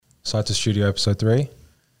Site to Studio episode 3.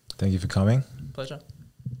 Thank you for coming. Pleasure.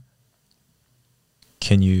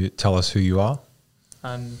 Can you tell us who you are?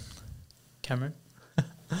 I'm Cameron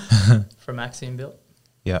from Axiom Built.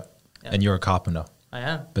 Yeah. And you're a carpenter, I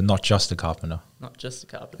am, but not just a carpenter, not just a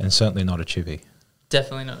carpenter. and certainly not a chippy.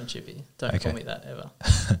 Definitely not a chippy. Don't Okay. call me that ever.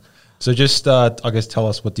 So just, I guess, tell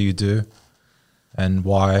us, what do you do and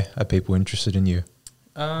why are people interested in you?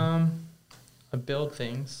 I build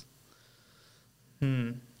things.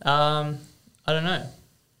 I don't know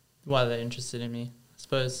why they're interested in me. I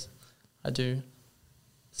suppose I do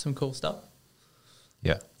some cool stuff.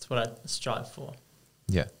 Yeah. That's what I strive for.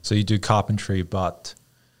 Yeah. So you do carpentry, but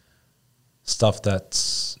stuff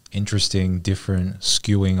that's interesting, different,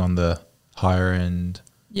 skewing on the higher end.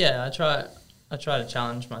 Yeah, I try to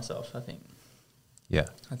challenge myself, I think. Yeah.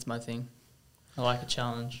 That's my thing. I like a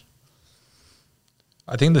challenge.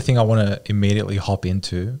 I think the thing I want to immediately hop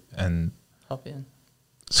into, and Hop in.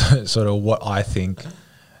 sort of what I think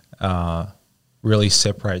really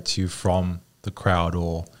separates you from the crowd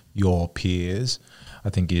or your peers, I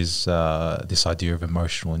think, is this idea of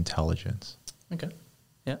emotional intelligence. Okay.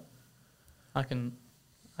 Yeah. I can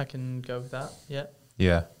go with that. Yeah.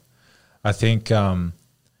 Yeah. I think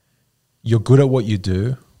you're good at what you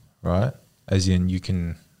do, right? As in, you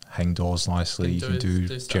can hang doors nicely, you can do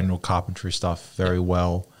stuff. general carpentry stuff very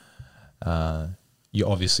well. You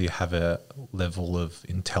obviously have a level of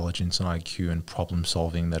intelligence and IQ and problem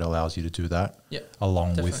solving that allows you to do that,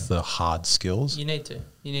 along with definitely. the hard skills. You need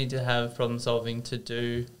to have problem solving to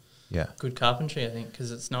do good carpentry, I think,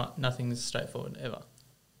 because nothing's straightforward ever.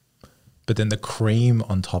 But then the cream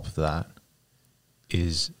on top of that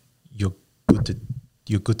is you're good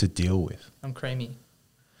to deal with. I'm creamy.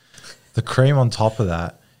 The cream on top of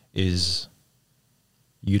that is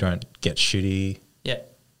you don't get shitty Yeah,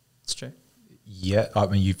 it's true. yet. I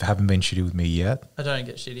mean, you haven't been shitty with me yet. I don't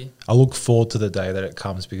get shitty. I look forward to the day that it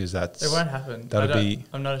comes, because It won't happen.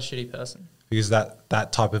 I'm not a shitty person. because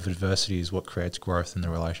that type of adversity is what creates growth in the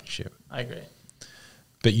relationship. I agree.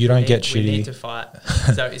 But you don't get shitty. We need to fight.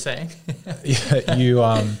 Is that what you're saying?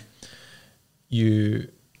 Yeah,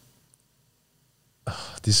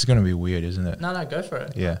 this is going to be weird, isn't it? No, go for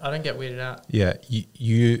it. Yeah. I don't get weirded out. Yeah,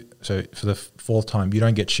 so for the fourth time, you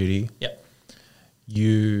don't get shitty. Yeah.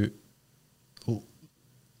 You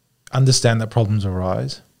understand that problems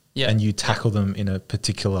arise, Yeah. and you tackle them in a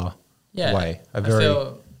particular way. I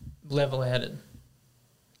feel level-headed.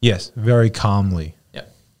 Yes, very calmly. Yeah.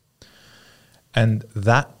 And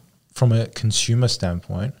that, from a consumer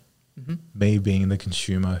standpoint, me being the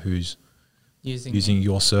consumer who's using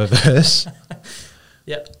your service,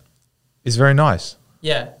 Yeah. is very nice.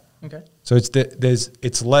 Yeah. Okay. So it's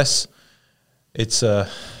a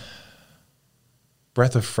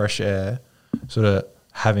breath of fresh air, sort of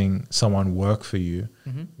having someone work for you,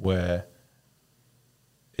 where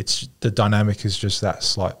it's the dynamic is just that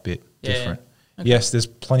slight bit different. Okay. Yes, there's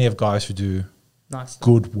plenty of guys who do Nice. Stuff.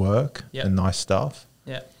 good work Yep. and nice stuff,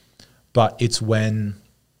 Yeah. but it's when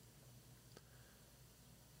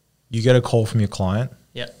you get a call from your client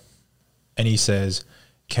Yeah. and he says,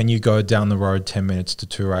 can you go down the road 10 minutes to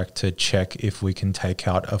Toorak to check if we can take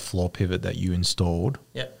out a floor pivot that you installed?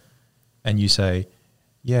 Yeah. And you say,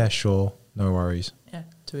 yeah, sure, no worries. Yeah.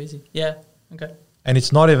 Too easy. Yeah. Okay. And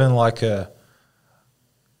it's not even like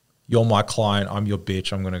you're my client, I'm your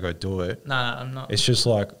bitch, I'm going to go do it. No, I'm not. It's just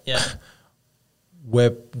like, Yeah.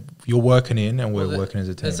 you're working in and we're working as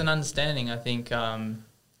a team. There's an understanding, I think,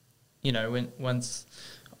 once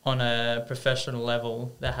on a professional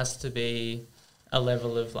level, there has to be a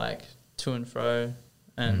level of like to and fro,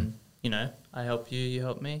 and I help you, you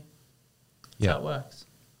help me. That's how it works.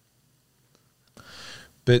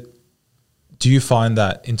 But do you find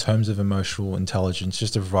that in terms of emotional intelligence,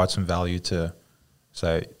 just to provide some value to,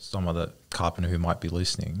 say, some other carpenter who might be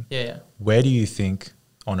listening, Yeah. where do you think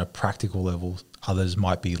on a practical level others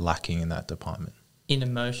might be lacking in that department? In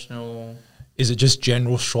emotional. Is it just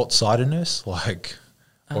general short-sightedness,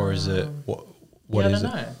 or is it what is I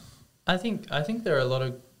it? don't know. I think there are a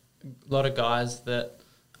lot of guys that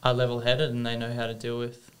are level-headed and they know how to deal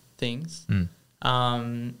with things.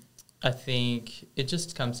 I think it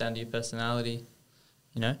just comes down to your personality.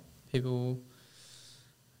 People.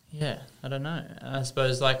 Yeah, I don't know. I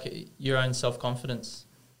suppose like your own self-confidence.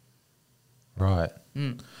 Right.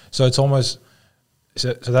 So it's almost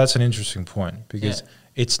so that's an interesting point, because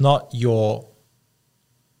it's not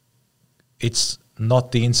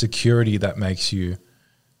the insecurity that makes you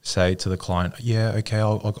say to the client, yeah, okay,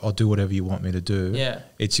 I'll do whatever you want me to do. Yeah.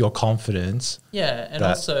 It's your confidence. Yeah, and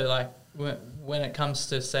also like when it comes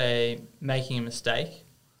to, say, making a mistake,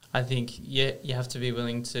 I think you have to be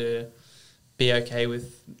willing to be okay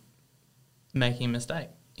with making a mistake.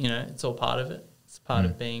 You know, it's all part of it. It's part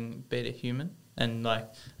of being a human, and like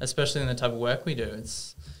especially in the type of work we do,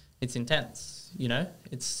 it's intense. You know,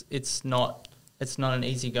 it's not an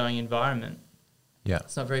easygoing environment. Yeah.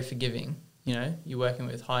 It's not very forgiving. You know, you're working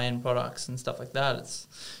with high end products and stuff like that. It's,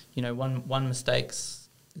 you know, one mistake's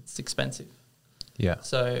it's expensive. Yeah.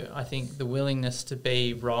 So I think the willingness to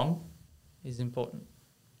be wrong is important.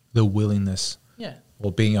 The willingness. Yeah.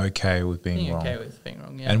 Or being okay with being wrong. okay with being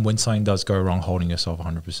wrong, yeah. And when something does go wrong, holding yourself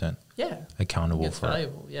 100% accountable it's for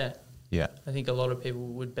valuable, it. Yeah. I think a lot of people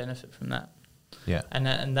would benefit from that. Yeah.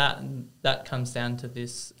 And that comes down to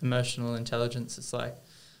this emotional intelligence. It's like,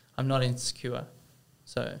 I'm not insecure.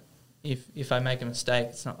 So if I make a mistake,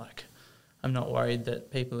 it's not like I'm not worried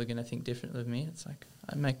that people are going to think differently of me. It's like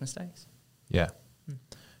I make mistakes. Yeah.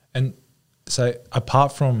 And so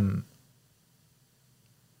apart from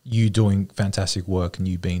you doing fantastic work and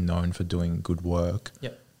you being known for doing good work,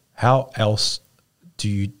 how else do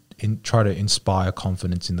you try to inspire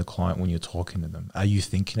confidence in the client when you're talking to them? Are you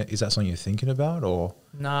thinking, is that something you're thinking about, or?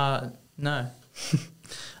 No.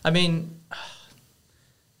 I mean,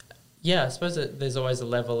 yeah, I suppose there's always a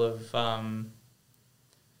level of,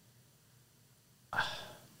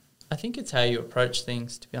 I think it's how you approach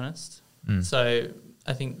things, to be honest. So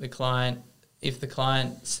I think if the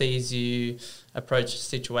client sees you approach a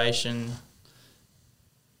situation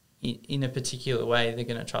in a particular way, they're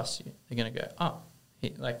going to trust you. They're going to go, oh,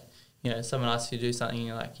 like, you know, someone asks you to do something and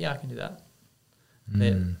you're like, yeah, I can do that.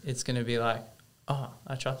 It's going to be like, oh,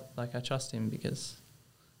 I trust him because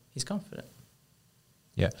he's confident.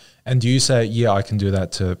 Yeah. And do you say, yeah, I can do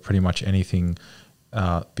that to pretty much anything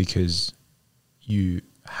because you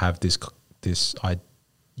have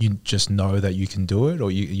you just know that you can do it, or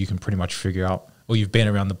you can pretty much figure out, or you've been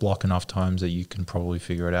around the block enough times that you can probably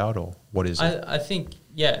figure it out, or what is it? I think,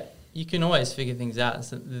 yeah, you can always figure things out.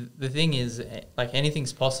 So the thing is, like,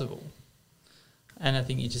 anything's possible. And I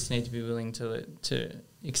think you just need to be willing to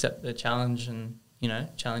accept the challenge and, you know,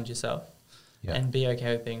 challenge yourself and be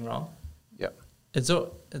okay with being wrong. Yeah. It's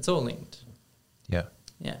all linked. Yeah.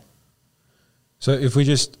 Yeah. So if we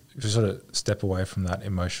sort of step away from that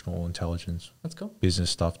emotional intelligence, that's cool. Business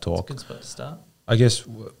stuff talk. That's a good spot to start. I guess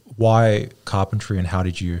why carpentry, and how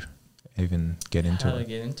did you even get into it? How did I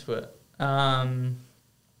get into it?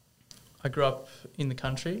 I grew up in the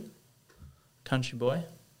country boy,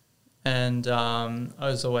 and I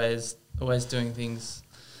was always doing things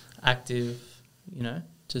active, you know,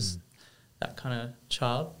 just that kind of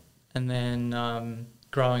child. And then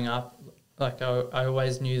growing up, like I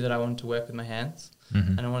always knew that I wanted to work with my hands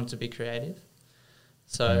and I wanted to be creative.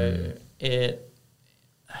 So it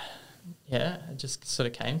just sort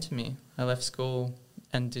of came to me. I left school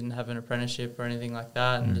and didn't have an apprenticeship or anything like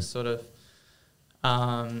that, and just sort of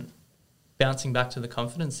bouncing back to the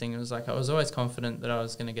confidence thing. It was like I was always confident that I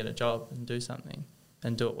was going to get a job and do something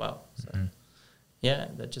and do it well. So yeah,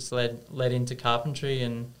 that just led into carpentry.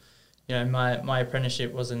 And you know, my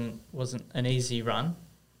apprenticeship wasn't an easy run.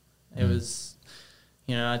 It was,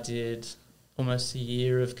 you know, I did almost a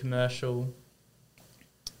year of commercial,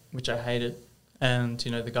 which I hated. And,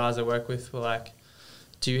 you know, the guys I work with were like,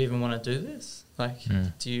 do you even want to do this? Like,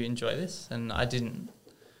 do you enjoy this? And I didn't.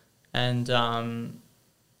 And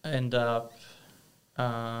end up,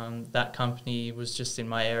 that company was just in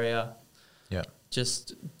my area. Yeah.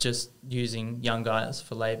 Just using young guys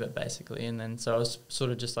for labour, basically. And then so I was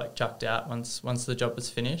sort of just like chucked out once the job was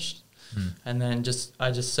finished. And then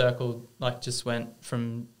I just circled, like just went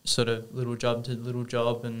from sort of little job to little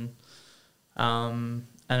job, and I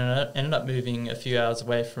ended up moving a few hours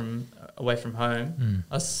away from home.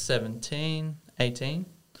 I was 17, 18,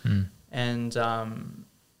 and I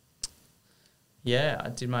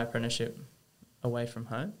did my apprenticeship away from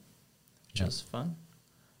home, which was fun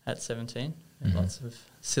at 17. Made lots of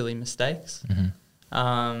silly mistakes.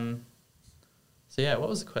 So yeah, what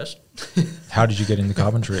was the question? How did you get into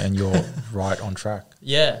carpentry? And you're right on track.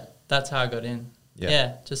 Yeah, that's how I got in.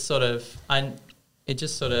 Yeah, just sort of, you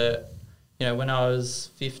know, when I was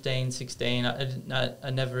 15, 16, I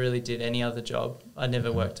never really did any other job. I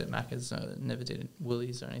never worked at Macca's, I never did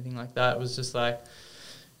Woolies or anything like that. It was just like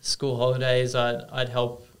school holidays, I'd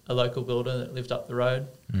help a local builder that lived up the road.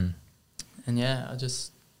 And yeah, I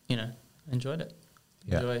just, you know, enjoyed it.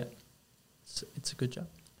 Enjoy it. It's a good job.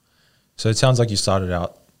 So it sounds like you started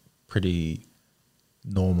out pretty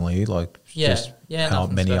normally, like how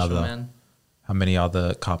many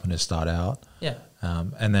other carpenters start out. Yeah.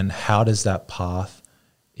 And then how does that path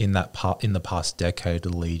in the past decade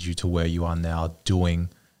lead you to where you are now doing,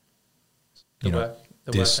 the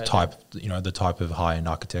type of high-end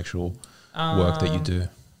architectural work that you do?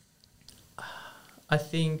 I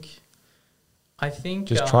think I think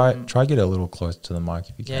Just try get a little closer to the mic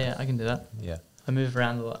if you can. Yeah, I can do that. Yeah. I move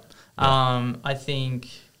around a lot. Yeah. I think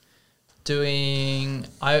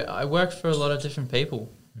I worked for a lot of different people.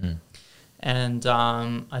 And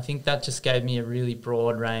I think that just gave me a really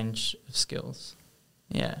broad range of skills.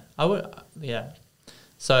 Yeah.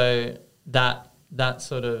 So that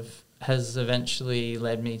sort of has eventually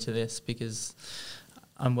led me to this because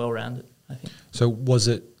I'm well-rounded, I think. So was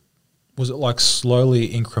it like slowly,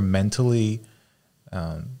 incrementally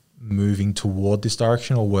moving toward this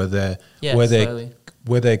direction, or were there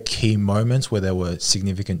key moments where there were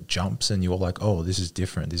significant jumps and you were like, oh, this is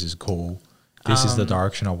different, this is cool, this is the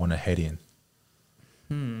direction I want to head in?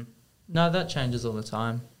 No, that changes all the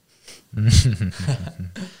time.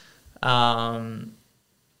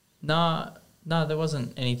 No, there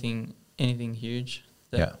wasn't anything huge.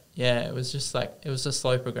 It was just like, it was a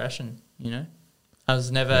slow progression, you know? I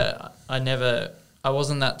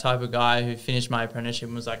wasn't that type of guy who finished my apprenticeship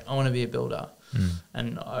and was like, I want to be a builder.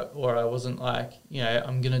 Or I wasn't like, you know,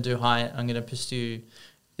 I'm going to pursue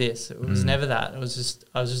this. It was never that. I was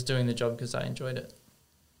just doing the job because I enjoyed it.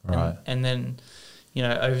 Right. And then, you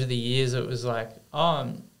know, over the years it was like,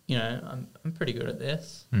 oh, I'm pretty good at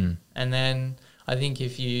this. And then I think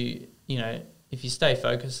if you stay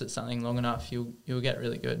focused at something long enough, you'll get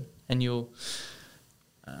really good, and you'll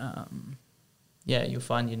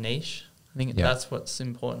find your niche. I think that's what's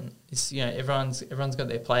important. It's, you know, everyone's got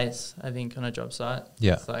their place, I think, on a job site.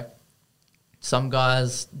 Yeah. It's like some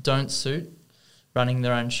guys don't suit running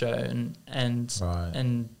their own show and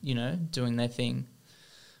you know, doing their thing,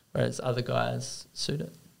 whereas other guys suit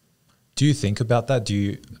it. Do you think about that?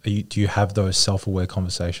 Do you have those self-aware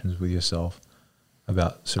conversations with yourself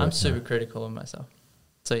about I'm super critical of myself.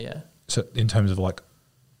 So yeah. So in terms of like,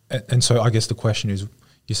 and so I guess the question is,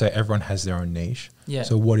 you say everyone has their own niche. Yeah.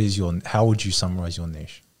 So how would you summarize your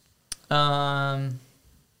niche?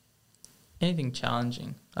 Anything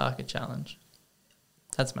challenging. I like a challenge.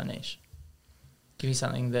 That's my niche. Give me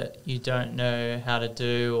something that you don't know how to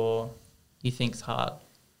do or you think's hard.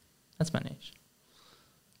 That's my niche.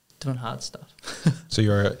 Doing hard stuff. So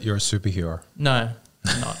you're a superhero? No,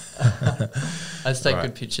 I'm not. I just take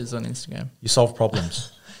good pictures on Instagram. You solve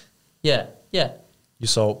problems. Yeah. You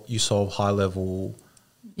solve high level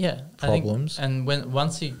problems. I think, and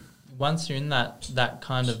once you're in that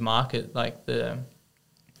kind of market, like the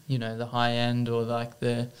high end or like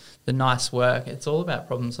the nice work, it's all about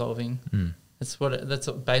problem solving. That's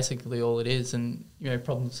basically all it is, and you know,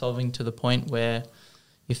 problem solving to the point where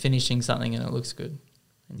you're finishing something and it looks good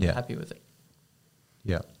and you're happy with it.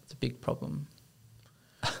 Yeah, it's a big problem.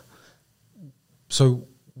 So,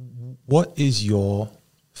 what is your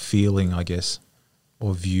feeling, I guess,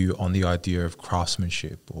 or view on the idea of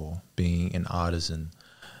craftsmanship or being an artisan?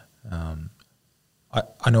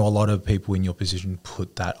 I know a lot of people in your position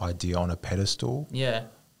put that idea on a pedestal. Yeah.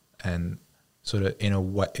 And sort of in a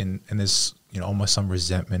way, and there's, you know, almost some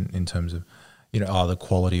resentment in terms of, you know, the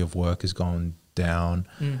quality of work has gone down.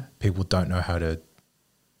 People don't know how to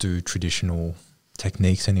do traditional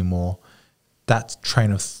techniques anymore. That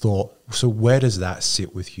train of thought. So where does that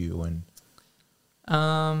sit with you? And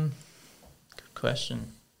good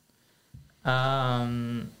question.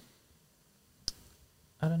 I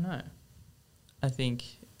don't know. I think,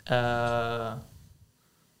 I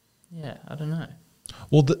don't know.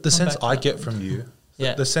 Well, the sense I get from you,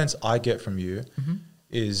 the sense I get from you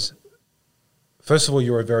is, first of all,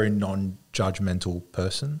 you're a very non-judgmental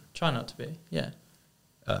person. Try not to be, yeah.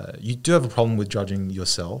 You do have a problem with judging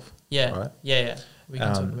yourself. Yeah, right? yeah. We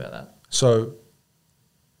can talk about that. So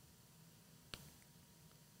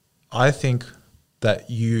I think that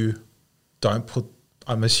you don't put,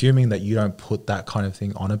 I'm assuming that you don't put that kind of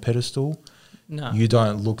thing on a pedestal. No. You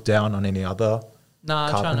don't look down on any other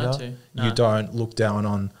carpenter. I try not to. No. You don't look down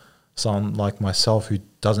on someone like myself who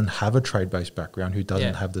doesn't have a trade-based background, who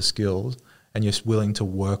doesn't have the skills, and you're willing to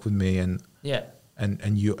work with me and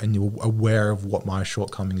you're aware of what my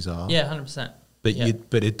shortcomings are. Yeah, 100%. But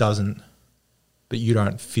you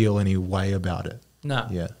don't feel any way about it. No.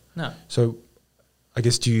 Yeah. No. So I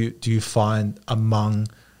guess do you find among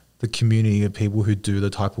the community of people who do the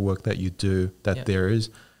type of work that you do that there is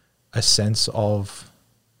a sense of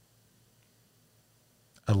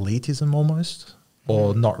elitism almost,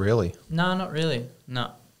 or not really? No, not really.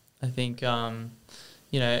 No. I think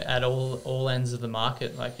you know, at all ends of the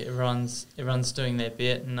market, like everyone's doing their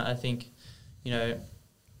bit, and I think, you know,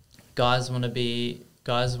 guys want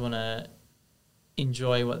to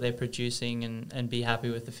enjoy what they're producing and be happy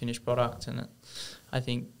with the finished product, and I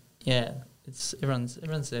think it's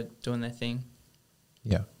everyone's there doing their thing.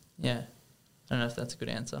 Yeah. I don't know if that's a good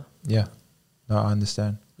answer. Yeah. No, I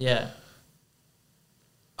understand. Yeah.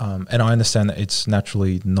 And I understand that it's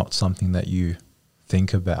naturally not something that you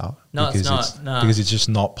think about. No, because it's not. No. Because it's just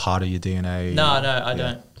not part of your DNA. No, I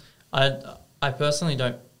don't. I personally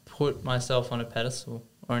don't put myself on a pedestal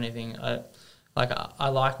or anything. I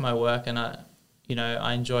like my work, and I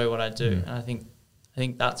enjoy what I do, and I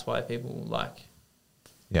think that's why people like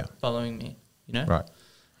following me. Right.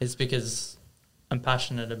 It's because I'm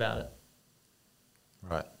passionate about it.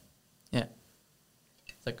 Right. Yeah.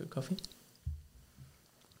 Is that good coffee?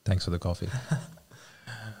 Thanks for the coffee.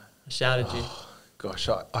 I shouted you. Gosh,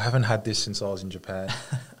 I haven't had this since I was in Japan.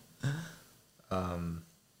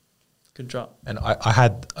 Good drop. And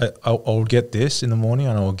I'll get this in the morning,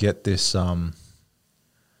 and I'll get this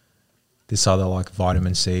this other like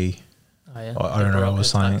vitamin C. Oh yeah. I don't know. It was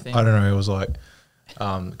something. I don't know. It was like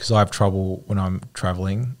because I have trouble when I'm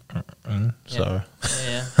traveling. So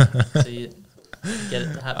yeah. So you get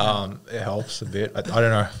it to happen. It helps a bit. I don't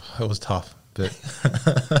know. It was tough, but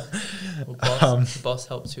well, the boss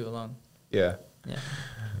helps you along. Yeah. Yeah.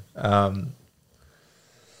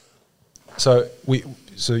 So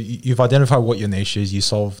you've identified what your niche is. You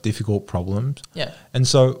solve difficult problems. Yeah. And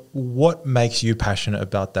so, what makes you passionate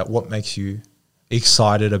about that? What makes you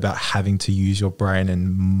excited about having to use your brain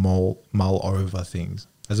and mull over things,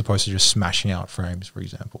 as opposed to just smashing out frames, for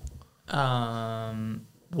example?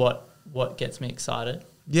 What gets me excited?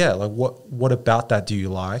 Yeah, like what about that do you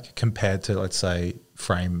like compared to, let's say,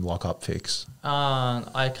 frame lock-up fix?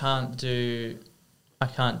 I can't do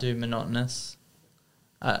monotonous.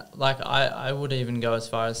 I would even go as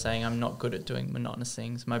far as saying I'm not good at doing monotonous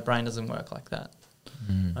things. My brain doesn't work like that.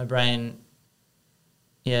 My brain,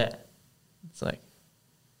 it's like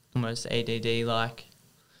almost ADD, like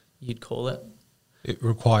you'd call it. It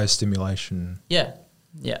requires stimulation. Yeah.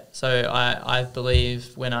 So I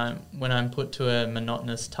believe when I'm put to a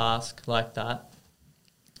monotonous task like that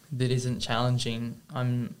isn't challenging,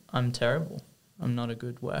 I'm terrible. I'm not a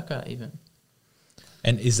good worker even.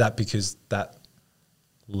 And is that because that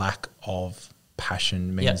lack of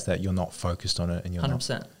passion means that you're not focused on it and you're 100%.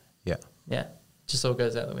 not? Yeah. Yeah. Just all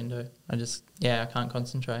goes out the window. I can't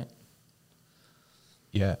concentrate.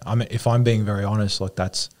 Yeah. I mean, if I'm being very honest, like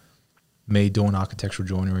that's me doing architectural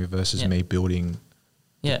joinery versus me building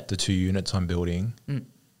the 2 units I'm building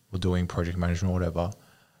or doing project management or whatever.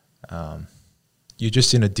 You're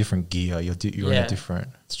just in a different gear. You're in a different...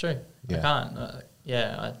 It's true. Yeah. I can't.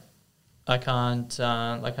 I can't...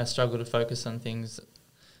 I struggle to focus on things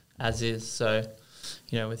as is. So,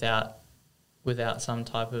 without some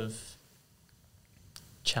type of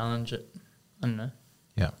challenge, I don't know.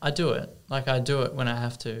 Yeah. I do it. I do it when I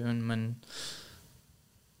have to,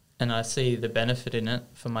 and I see the benefit in it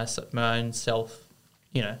for my own self,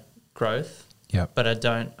 growth. Yeah. But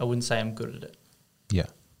I wouldn't say I'm good at it. Yeah.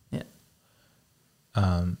 Yeah.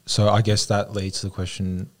 So I guess that leads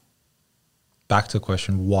to back to the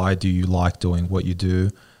question, why do you like doing what you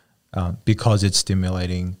do? Because it's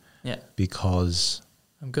stimulating. Yeah. Because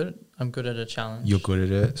I'm good at a challenge. You're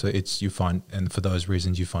good at it. So and for those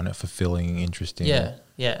reasons you find it fulfilling, interesting. Yeah.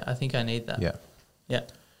 Yeah. I think I need that. Yeah. Yeah.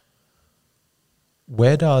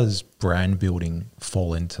 Where does brand building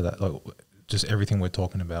fall into that? Like just everything we're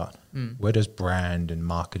talking about. Where does brand and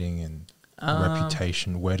marketing and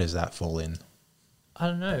reputation, where does that fall in? I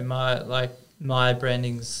don't know. My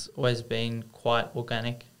branding's always been quite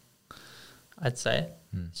organic, I'd say.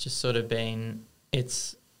 It's just sort of been,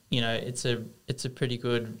 it's a pretty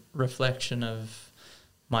good reflection of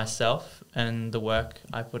myself and the work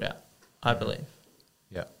I put out, I believe.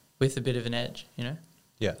 Yeah. With a bit of an edge, Yeah.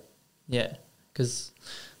 Yeah. Because,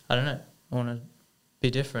 I don't know, I want to be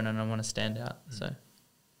different and I want to stand out. So,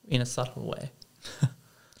 in a subtle way.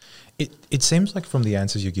 It seems like from the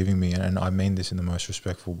answers you're giving me, and I mean this in the most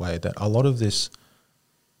respectful way, that a lot of this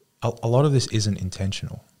isn't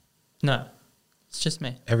intentional. No, it's just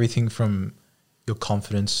me. Everything from your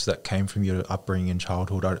confidence that came from your upbringing in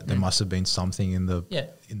childhood, there must have been something in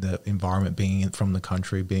the environment, being from the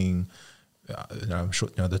country, being, I'm sure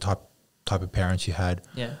the type of parents you had.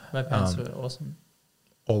 Yeah, my parents were awesome.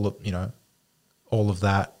 All of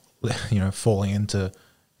that, falling into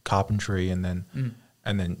carpentry, and then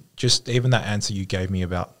just even that answer you gave me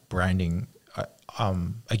about branding.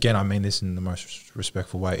 Again, I mean this in the most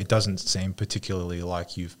respectful way. It doesn't seem particularly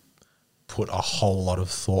like you've put a whole lot of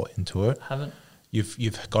thought into it. I haven't.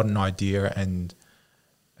 You've got an idea and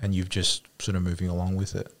you've just sort of moving along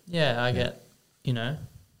with it. Yeah, I get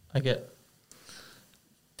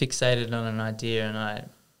fixated on an idea and I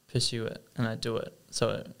pursue it and I do it.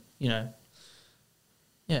 So,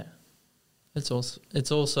 it's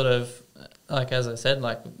all sort of, like, as I said,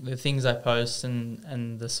 like the things I post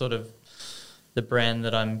and the sort of the brand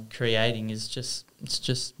that I'm creating is it's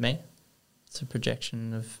just me. It's a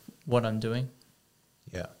projection of what I'm doing.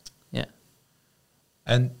 Yeah. Yeah.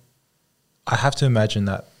 And I have to imagine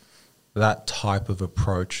that type of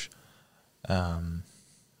approach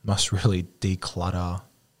must really declutter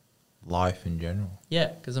life in general. Yeah,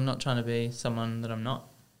 because I'm not trying to be someone that I'm not.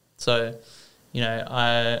 So, you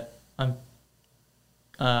know,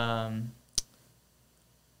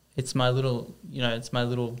 it's my little, you know, it's my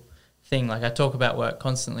little thing. Like I talk about work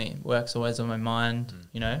constantly. Work's always on my mind.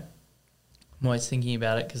 You know, I'm always thinking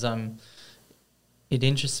about it because it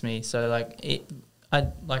interests me. So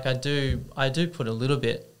I do put a little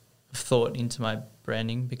bit of thought into my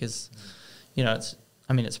branding because, you know,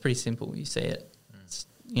 it's pretty simple. You see it. It's,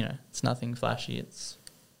 you know, it's nothing flashy. It's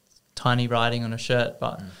tiny writing on a shirt,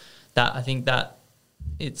 but I think that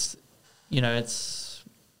it's, you know, it's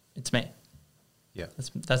me. Yeah.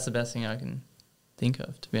 That's the best thing I can think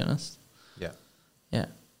of, to be honest. Yeah. Yeah.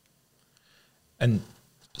 And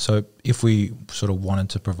so if we sort of wanted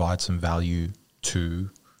to provide some value to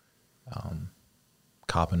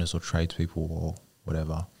carpenters or tradespeople or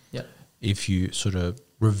whatever, Yeah. if you sort of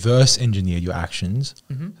reverse engineer your actions,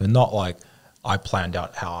 so not like I planned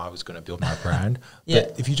out how I was going to build my brand, Yeah.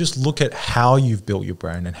 but if you just look at how you've built your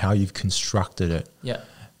brand and how you've constructed it, Yeah.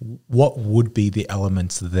 what would be the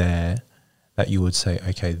elements there that you would say,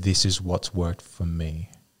 okay, this is what's worked for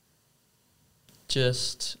me?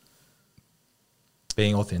 Just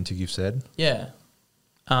Being authentic, you've said. yeah.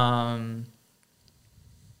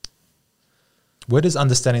 Where does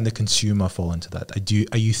understanding the consumer fall into that?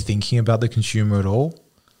 Are you thinking about the consumer at all?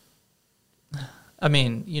 I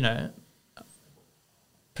mean, you know,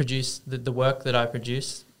 produce the work that I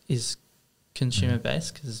produce is consumer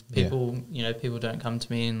based because people, you know, people don't come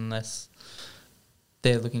to me unless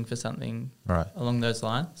they're looking for something Right. along those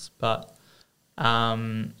lines. But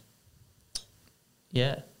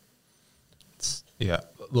yeah, Yeah.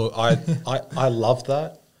 Look, I love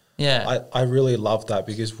that. yeah, I really love that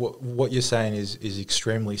because what you're saying is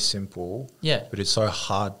extremely simple. yeah. But it's so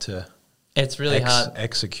hard to It's really hard.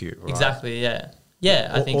 execute. Right? Exactly. Yeah.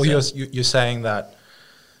 Yeah. I think Or so. you're saying that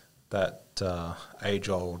age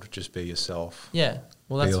old, just be yourself. Yeah.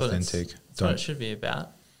 Well, Be that's authentic. That's what it should be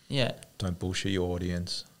about. Yeah. Don't bullshit your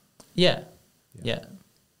audience. Yeah. Yeah.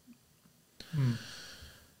 Yeah.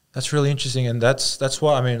 That's really interesting, and that's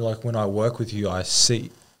why I mean, like when I work with you, I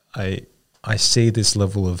see this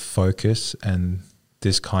level of focus and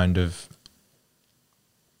this kind of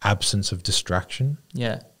absence of distraction,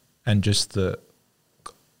 Yeah. and just the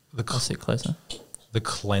I'll sit closer. the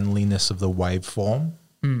cleanliness of the waveform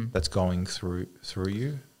that's going through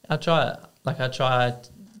you. I try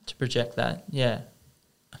to project that. Yeah.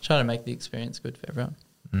 I try to make the experience good for everyone.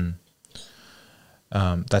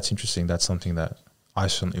 That's interesting. That's something that I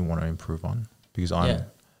certainly want to improve on because I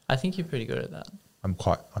think you're pretty good at that. I'm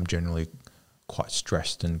generally quite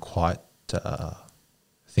stressed and quite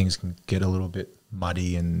things can get a little bit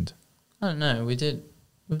muddy and I don't know. We've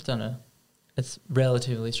done it's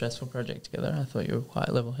relatively stressful project together. I thought you were quite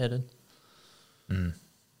level-headed.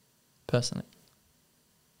 Personally.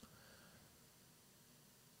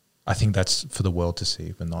 I think that's for the world to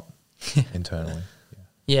see, but not internally.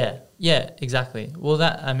 Yeah, exactly. Well,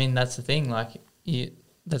 that's the thing. Like,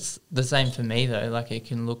 that's the same for me though. Like, it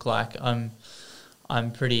can look like I'm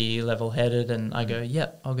pretty level-headed, and I go,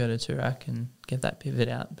 yep, I'll go to Toorak and get that pivot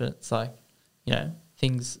out. But it's like, you know,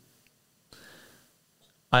 things.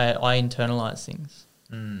 I internalize things.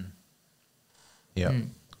 Yeah.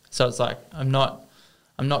 So it's like I'm not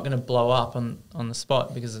going to blow up on the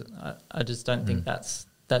spot because I just don't think that's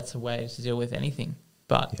a way to deal with anything.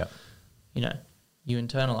 But you know, you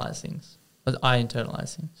internalize things. I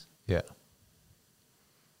internalize things. Yeah.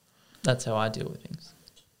 That's how I deal with things.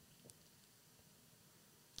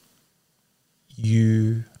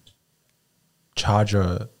 You charge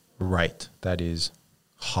a rate that is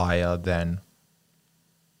higher than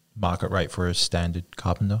market rate for a standard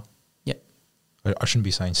carpenter. Yep. I shouldn't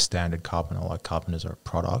be saying standard carpenter, like carpenters are a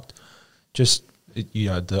product. Just, you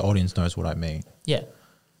know, the audience knows what I mean. Yeah.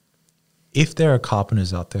 If there are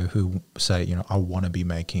carpenters out there who say, you know, I want to be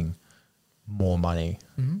making more money,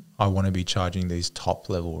 I want to be charging these top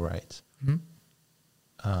level rates.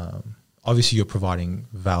 Obviously, you're providing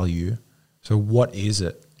value. So what is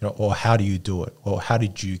it, you know, or how do you do it, or how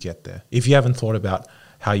did you get there? If you haven't thought about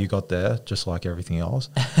how you got there, just like everything else,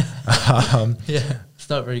 Yeah, it's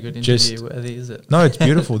not very good interview worthy, is it? No, it's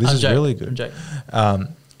beautiful. This is joking, really good. I'm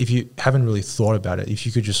joking. If you haven't really thought about it, if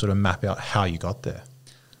you could just sort of map out how you got there.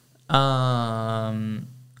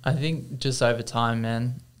 I think just over time,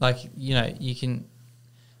 man. Like, you know, you can.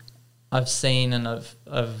 I've seen and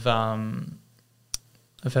I've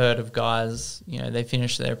I've heard of guys, you know, they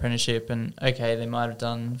finish their apprenticeship and, okay, they might have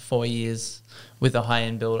done 4 years with a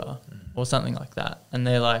high-end builder or something like that. And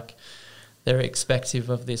they're like, they're expective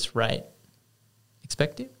of this rate.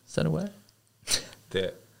 Expective? Is that a word?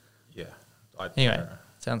 Yeah. Anyway,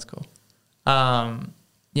 sounds cool.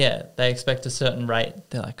 Yeah, they expect a certain rate.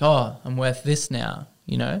 They're like, oh, I'm worth this now,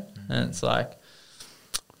 you know? And it's like,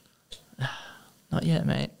 not yet,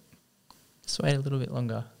 mate. Just wait a little bit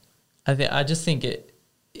longer. I just think it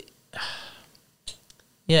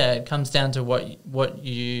comes down to what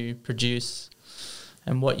you produce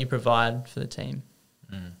and what you provide for the team.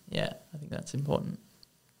 Yeah, I think that's important.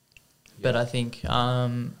 Yeah. But I think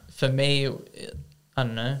for me, I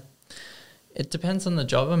don't know. It depends on the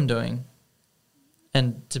job I'm doing,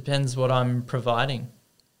 and depends what I'm providing.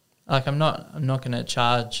 Like I'm not going to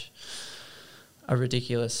charge a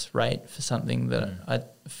ridiculous rate for something that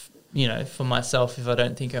for myself if I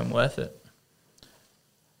don't think I'm worth it.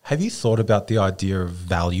 Have you thought about the idea of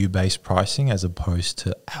value-based pricing as opposed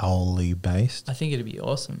to hourly-based? I think it'd be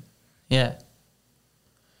awesome. Yeah.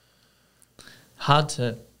 Hard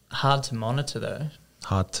to monitor though.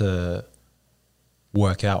 Hard to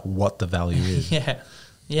work out what the value is.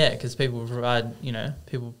 Yeah, because people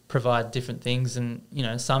provide different things, and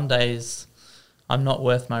some days I'm not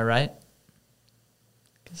worth my rate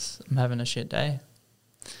because I'm having a shit day.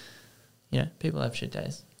 People have shit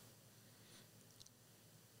days.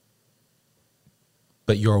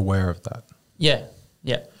 But you're aware of that. Yeah.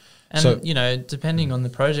 And so, depending on the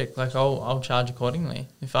project, like I'll charge accordingly.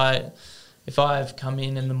 If I've come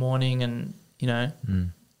in the morning and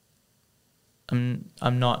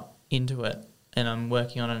I'm not into it and I'm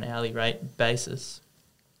working on an hourly rate basis,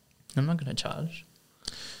 I'm not going to charge.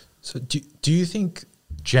 So do you think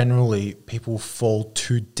generally people fall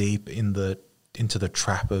too deep into the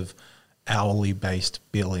trap of hourly based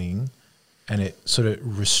billing, and it sort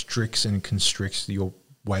of restricts and constricts your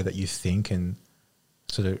way that you think and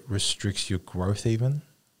sort of restricts your growth even?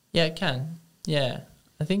 Yeah, it can. Yeah.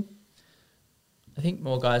 I think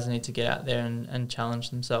more guys need to get out there and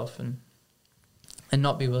challenge themselves and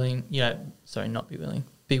not be willing,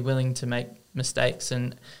 be willing to make mistakes.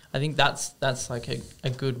 And I think that's like a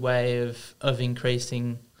good way of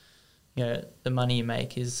increasing, the money you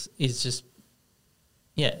make is just,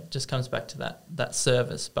 it just comes back to that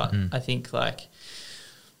service. But I think like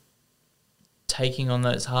taking on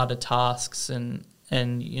those harder tasks and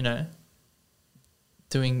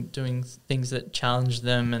doing things that challenge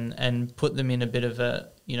them and put them in a bit of a,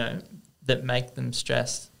 that make them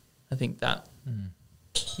stressed. I think that,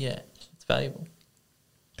 it's valuable.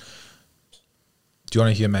 Do you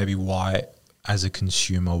want to hear maybe why, as a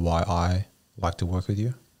consumer, why I like to work with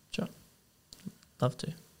you? Sure. Love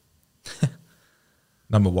to.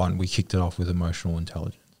 Number one, we kicked it off with emotional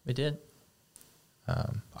intelligence. We did.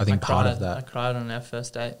 I think part of that. I cried on our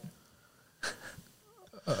first date.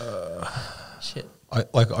 Shit. I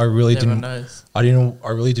really Everyone didn't. Knows. I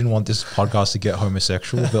really didn't want this podcast to get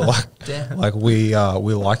homosexual, but like we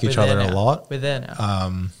like each other a lot. We're there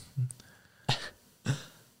now.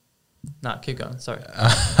 Nah, keep going. Sorry.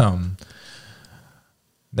 Now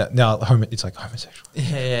it's like homosexual.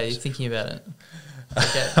 Yeah, you're thinking about it.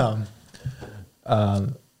 Okay.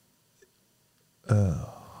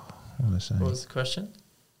 What was I saying? What was the question?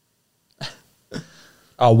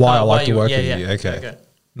 Why I like to work with you.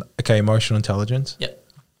 Okay, emotional intelligence. Yep.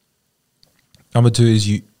 Number two is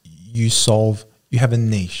you have a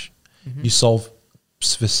niche. Mm-hmm. You solve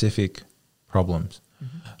specific problems.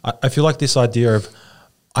 Mm-hmm. I feel like this idea of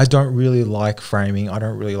I don't really like framing, I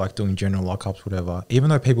don't really like doing general lockups, whatever, even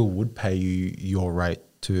though people would pay you your rate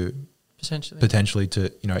to potentially to,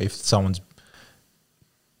 if someone's,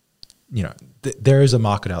 there is a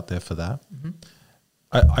market out there for that. Mm-hmm.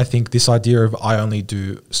 I think this idea of I only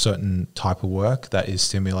do certain type of work that is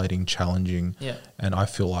stimulating, challenging, and I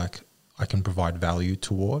feel like I can provide value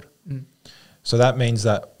toward. Mm. So that means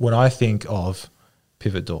that when I think of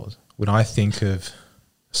pivot doors, when I think of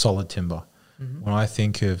solid timber, mm-hmm. when I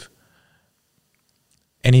think of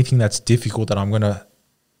anything that's difficult that I'm going to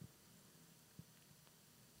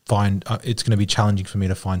find, it's going to be challenging for me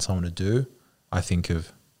to find someone to do, I think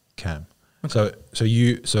of Cam. Okay.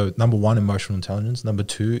 So number one, emotional intelligence. Number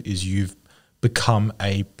two is you've become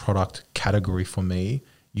a product category for me.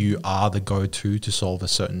 You are the go-to to solve a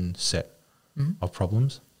certain set of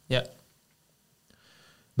problems. Yeah.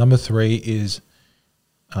 Number three is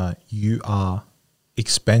you are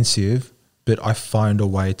expensive, but I find a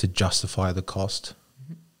way to justify the cost.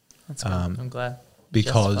 Mm-hmm. That's good. I'm glad.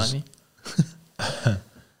 Because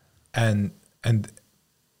and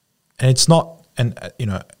it's not, and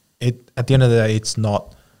at the end of the day, it's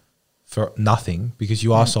not for nothing because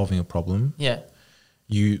you are solving a problem. Yeah.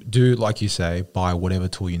 You do, like you say, buy whatever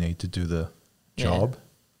tool you need to do the job.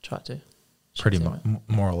 Try to. Pretty much,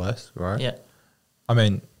 more or less, right? Yeah. I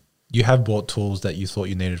mean, you have bought tools that you thought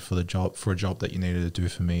you needed for a job that you needed to do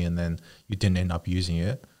for me, and then you didn't end up using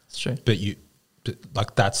it. It's true. But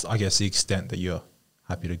like that's, I guess, the extent that you're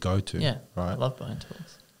happy to go to. Yeah. Right. I love buying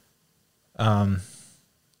tools.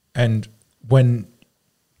 And when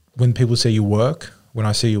people see you work, when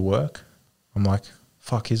I see you work, I'm like,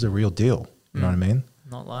 fuck, he's the real deal. You know what I mean?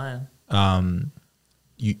 Not lying.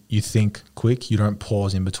 You think quick. You don't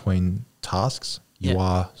pause in between tasks. You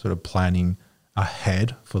are sort of planning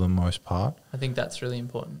ahead for the most part. I think that's really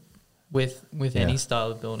important with any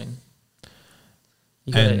style of building.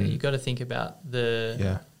 You got to think about you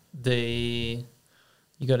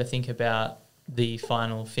got to think about the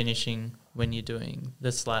final finishing when you're doing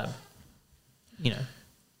the slab,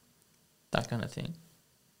 that kind of thing.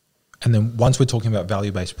 And then once we're talking about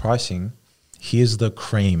value-based pricing, here's the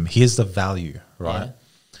cream, here's the value, right? Yeah.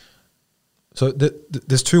 So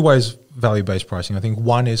there's two ways value-based pricing. I think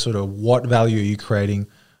one is sort of what value are you creating?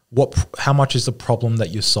 How much is the problem that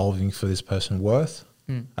you're solving for this person worth?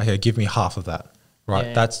 Okay, give me half of that, right?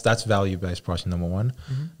 Yeah. That's value-based pricing, number one.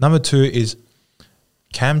 Number two is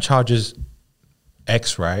Cam charges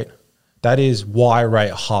X rate. That is Y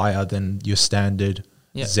rate higher than your standard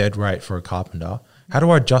Z rate for a carpenter. How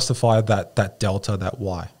do I justify that delta, that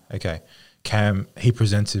Y? Okay, Cam, he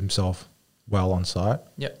presents himself well on site.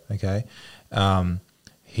 Yep. Okay.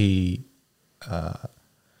 He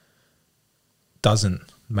doesn't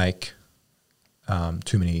make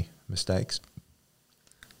too many mistakes.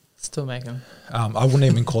 Still make them. I wouldn't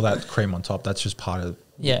even call that cream on top. That's just part of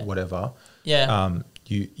whatever. Yeah.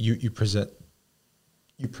 You present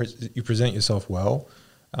yourself well.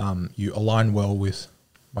 You align well with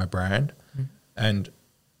my brand, and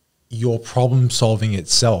your problem solving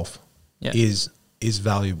itself is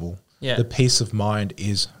valuable. Yeah. The peace of mind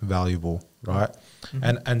is valuable, right?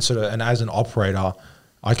 And as an operator,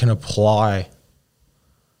 I can apply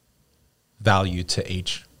value to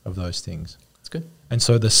each of those things. That's good. And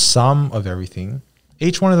so the sum of everything,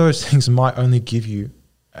 each one of those things might only give you,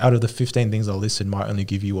 out of the 15 things I listed, might only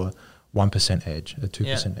give you a 1% edge, a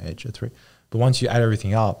 2% edge, a 3%. But once you add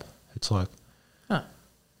everything up, it's like,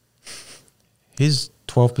 he's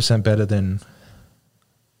 12% better than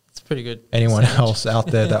it's pretty good. anyone else out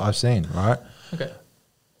there that I've seen, right? Okay.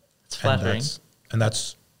 It's flattering. And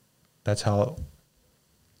that's how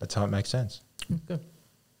it makes sense. Good.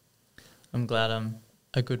 I'm glad I'm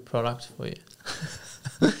a good product for you.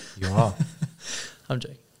 You are. I'm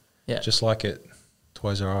joking. Yeah. Just like at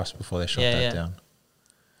Toys R Us before they shut that down.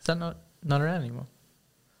 Is that not around anymore?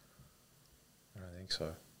 I don't think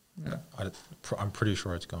so. No. I'm pretty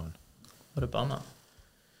sure it's gone. What a bummer.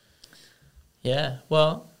 Yeah.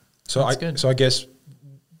 Well, So I guess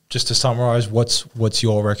just to summarize, what's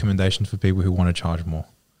your recommendation for people who want to charge more?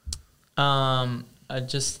 I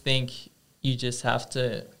just think you just got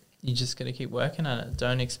to keep working at it.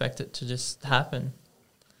 Don't expect it to just happen.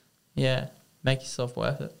 Yeah. Make yourself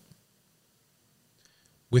worth it.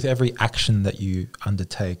 With every action that you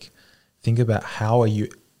undertake, think about how are you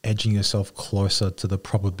edging yourself closer to the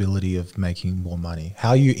probability of making more money? How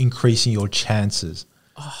are you increasing your chances?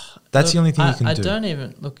 That's the only thing you can do.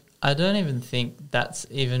 I don't even think that's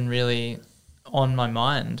even really on my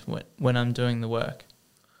mind when I'm doing the work.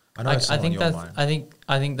 I know it's not on your mind.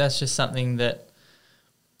 I think that's just something that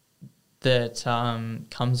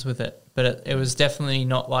comes with it. But it was definitely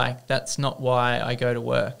not like, that's not why I go to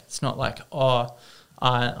work. It's not like,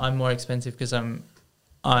 I'm more expensive because I'm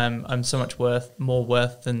so much more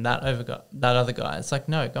worth than that other guy. It's like,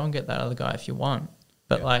 no, go and get that other guy if you want.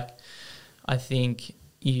 But I think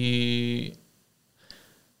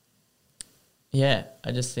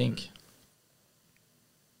I just think,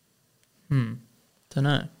 don't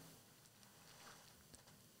know.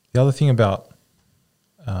 The other thing about,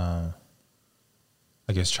 I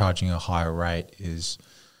guess, charging a higher rate is,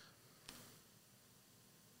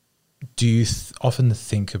 do you often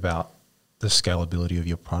think about the scalability of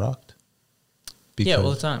your product?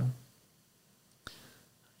 All the time.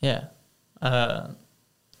 Yeah.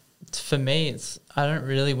 For me, I don't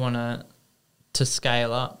really want to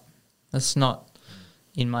scale up. That's not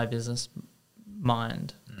in my business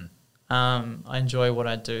mind. I enjoy what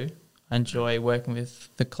I do. I enjoy working with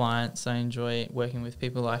the clients. I enjoy working with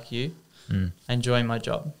people like you. I enjoy my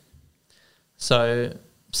job. So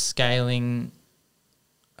scaling,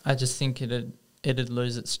 I just think it'd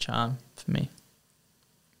lose its charm for me.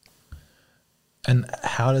 And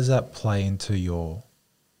how does that play into your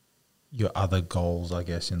other goals, I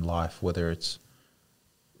guess, in life, whether it's,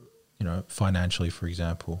 financially, for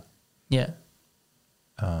example, Yeah.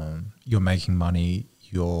 you're making money,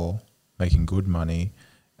 you're making good money,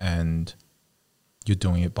 and you're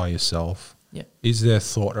doing it by yourself. Yeah. Is there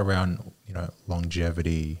thought around,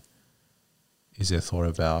 longevity? Is there thought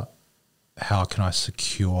about how can I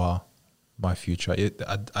secure my future?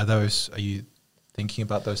 Are you thinking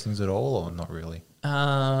about those things at all, or not really?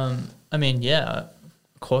 I mean, yeah,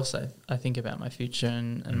 of course I think about my future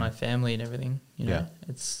and my family and everything, Yeah.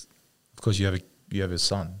 It's, Of course, you have a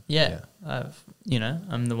son. yeah,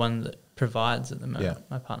 I'm the one that provides at the moment. Yeah.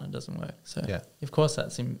 My partner doesn't work. So Yeah. of course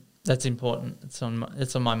that's important. It's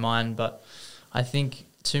on my mind, but I think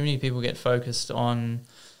too many people get focused on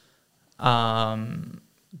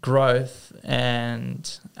growth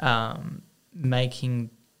and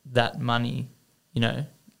making that money,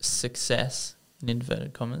 success in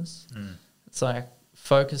inverted commas. It's like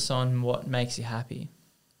focus on what makes you happy.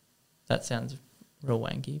 That sounds real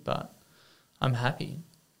wanky, but I'm happy.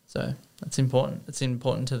 So that's important. It's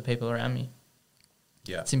important to the people around me.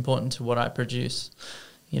 Yeah. It's important to what I produce.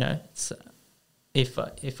 It's,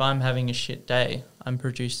 if I'm having a shit day, I'm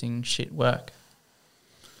producing shit work.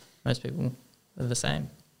 Most people are the same,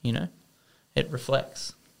 It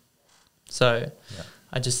reflects. So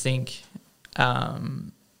I just think,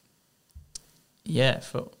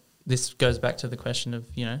 this goes back to the question of,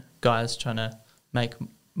 guys trying to make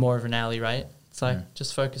more of an hourly rate. It's like,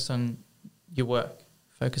 just focus on your work.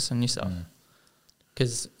 Focus on yourself.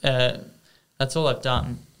 Because that's all I've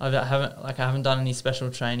done. I haven't done any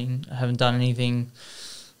special training. I haven't done anything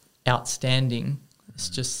outstanding. It's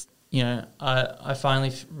just, I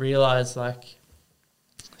finally realized,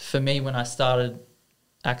 for me, when I started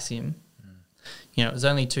Axiom, it was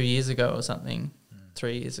only 2 years ago or something,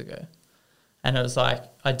 3 years ago. And it was like,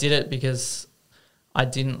 I did it because I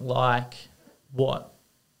didn't like what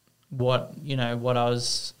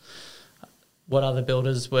other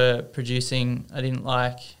builders were producing. I didn't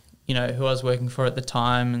like, who I was working for at the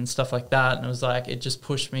time and stuff like that. And it was like, it just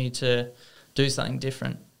pushed me to do something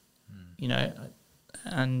different,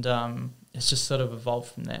 and it's just sort of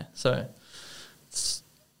evolved from there. So it's,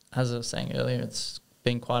 as I was saying earlier, it's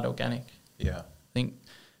been quite organic. Yeah. I think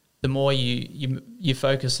the more you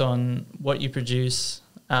focus on what you produce,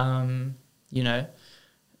 the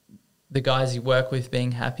guys you work with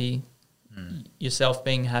being happy, yourself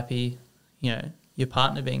being happy, your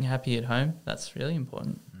partner being happy at home, that's really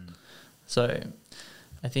important. So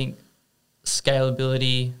I think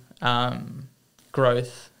scalability,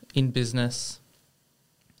 growth in business,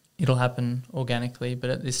 it'll happen organically. But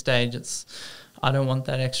at this stage, I don't want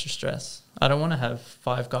that extra stress. I don't want to have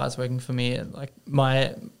 5 guys working for me. Like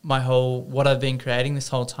my whole, what I've been creating this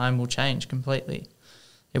whole time will change completely.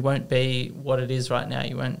 It won't be what it is right now.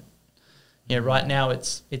 You won't, right now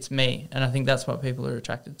it's me. And I think that's what people are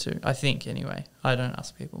attracted to. I think anyway. I don't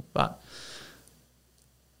ask people, but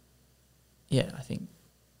yeah, I think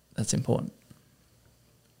that's important.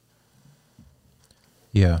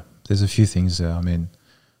 Yeah, there's a few things there. I mean,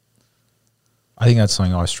 I think that's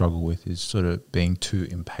something I struggle with, is sort of being too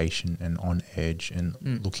impatient and on edge and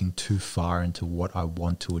looking too far into what I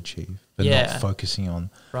want to achieve, but not focusing on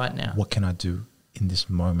right now. What can I do in this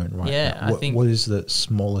moment right now? I think what is the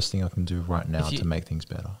smallest thing I can do right now to make things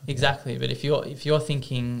better? Exactly. But if you're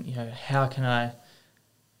thinking, how can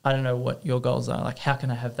I don't know what your goals are. Like, how can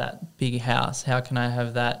I have that big house? How can I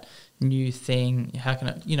have that new thing? How can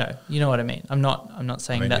I, you know what I mean? I'm not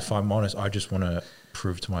saying that. If I'm honest, I just want to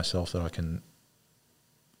prove to myself that I can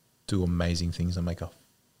do amazing things and make a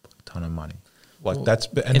ton of money. That's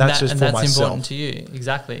for myself. Important to you.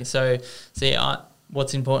 Exactly. So see,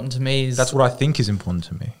 what's important to me is, that's what I think is important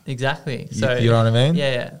to me. Exactly. So you know what I mean?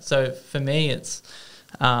 Yeah. So for me, it's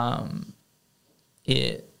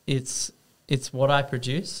it's what I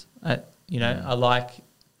produce. I like,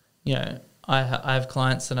 I have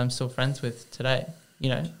clients that I'm still friends with today.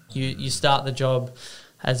 You start the job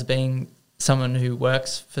as being someone who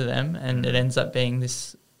works for them, and it ends up being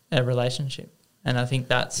a relationship. And I think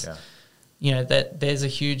that's, that there's a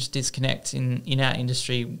huge disconnect in our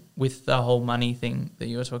industry with the whole money thing that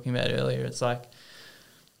you were talking about earlier. It's like,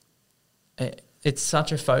 it's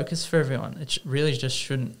such a focus for everyone. It really just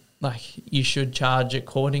shouldn't. Like, you should charge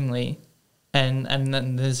accordingly, and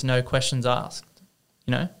then there's no questions asked.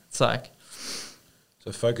 It's like,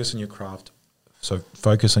 so focus on your craft.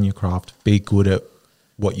 Be good at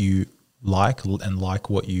what you like and like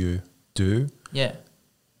what you do. Yeah.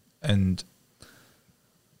 And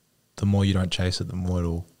the more you don't chase it, the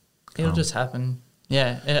more it'll just happen.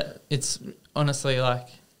 Yeah. It's honestly like,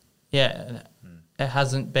 it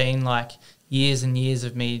hasn't been like years and years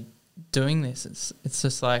of me doing this. It's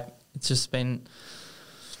just like, it's just been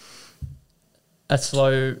a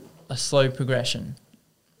slow progression.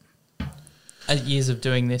 Years of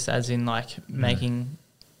doing this, as in like making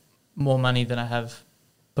more money than I have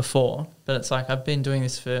before, but it's like I've been doing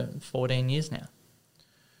this for 14 years now,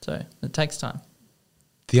 so it takes time.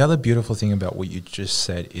 The other beautiful thing about what you just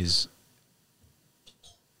said is,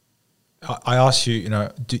 I asked you,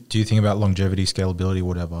 do you think about longevity, scalability,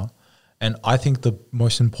 whatever? And I think the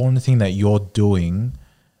most important thing that you're doing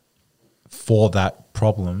for that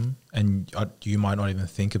problem, and you might not even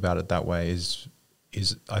think about it that way, is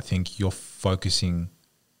I think you're focusing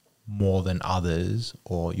more than others,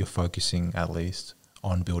 or you're focusing at least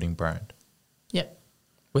on building brand. Yeah,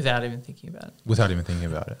 without even thinking about it. Without even thinking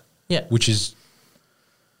about it. Yeah. Which is,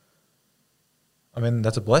 I mean,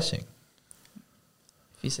 that's a blessing.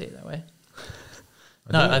 If you see it that way.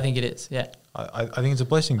 I think it is, yeah. I think it's a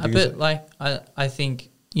blessing. But like, I think,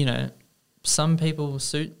 some people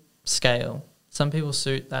suit scale. Some people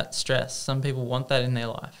suit that stress. Some people want that in their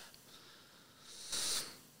life.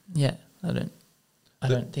 Yeah, I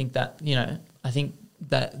don't think that, I think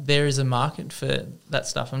that there is a market for that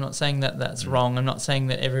stuff. I'm not saying that that's wrong. I'm not saying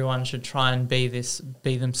that everyone should try and be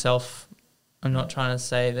themselves. I'm not trying to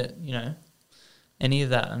say that, any of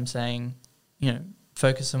that. I'm saying,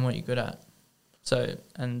 focus on what you're good at. So,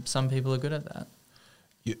 and some people are good at that.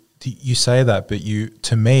 You say that, but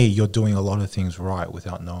to me, you're doing a lot of things right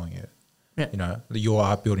without knowing it. Yeah. You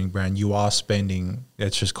are building brand. You are spending,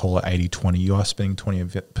 let's just call it 80-20. You are spending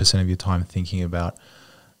 20% of your time thinking about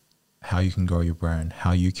how you can grow your brand,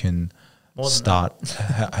 how you can start,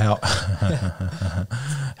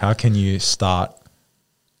 how can you start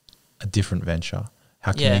a different venture?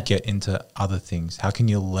 How can you get into other things? How can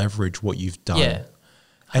you leverage what you've done? Yeah,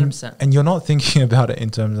 100%. And you're not thinking about it in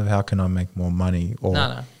terms of how can I make more money, or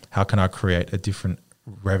No. how can I create a different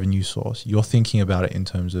revenue source. You're thinking about it in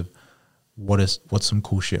terms of what's some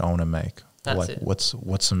cool shit I want to make. That's it.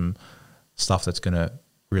 What's some stuff that's going to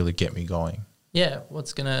really get me going. Yeah,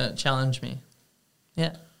 what's going to challenge me.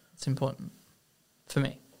 Yeah, it's important for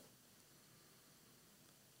me.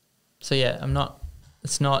 So yeah,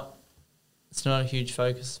 it's not a huge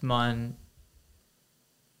focus of mine.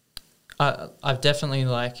 I've definitely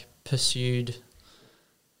pursued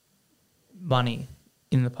money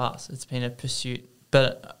in the past. It's been a pursuit.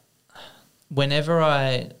 But whenever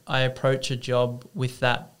I approach a job with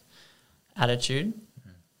that attitude,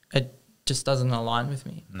 it just doesn't align with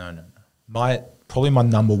me. No. Probably my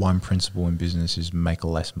number one principle in business is make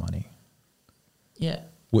less money. Yeah.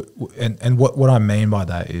 And what I mean by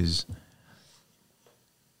that is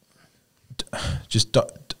just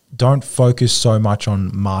don't focus so much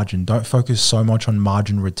on margin. Don't focus so much on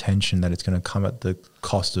margin retention that it's going to come at the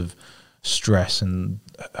cost of stress and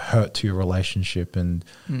hurt to your relationship and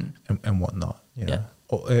whatnot.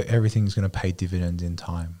 Everything's going to pay dividends in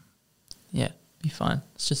time. Yeah, be fine.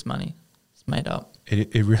 It's just money. It's made up.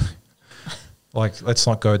 It really, let's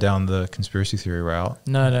not go down the conspiracy theory route.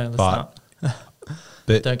 No, let's not.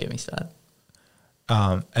 But don't get me started.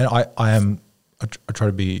 And I try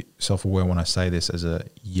to be self-aware when I say this as a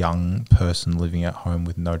young person living at home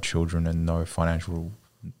with no children and no financial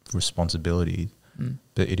responsibility,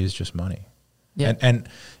 but it is just money. Yeah. And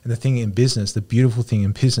the thing in business, the beautiful thing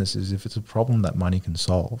in business is if it's a problem that money can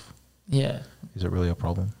solve. Yeah. Is it really a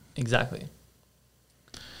problem? Exactly.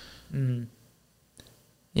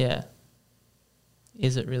 Yeah.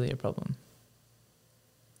 Is it really a problem?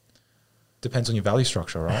 Depends on your value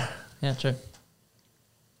structure, right? Yeah, true.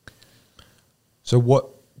 So what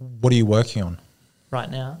are you working on right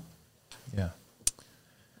now? Yeah.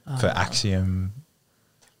 For Axiom,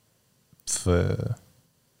 for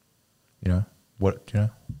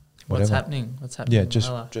whatever. What's happening? Yeah, just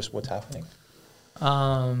what's happening.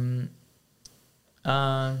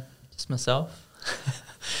 Just myself.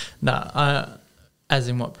 As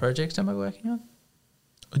in what project am I working on?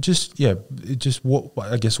 Just what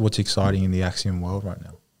I guess what's exciting in the Axiom world right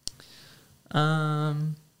now.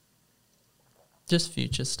 Just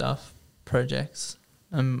future stuff, projects.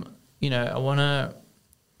 I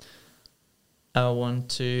want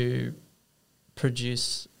to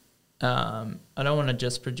produce. I don't want to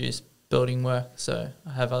just produce building work, so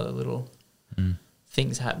I have other little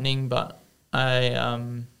things happening, but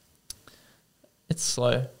it's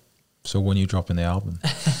slow. So when you dropping the album?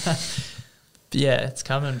 Yeah, it's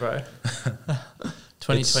coming, bro.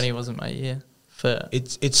 2020 wasn't my year.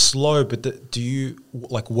 It's slow, but do you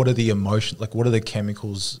what are the emotions? What are the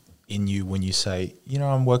chemicals in you when you say,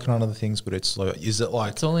 I'm working on other things, but it's slow? Is it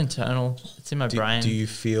it's all internal? It's in my brain. Do you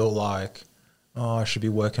feel like oh, I should be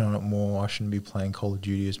working on it more. I shouldn't be playing Call of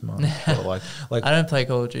Duty as much. Or like I don't play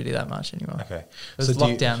Call of Duty that much anymore. okay, It was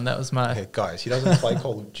lockdown. That was my. okay, guys, he doesn't play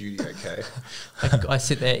Call of Duty. Okay, I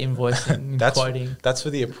sit there invoicing and quoting. That's for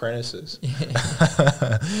the apprentices.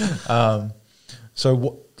 Yeah. So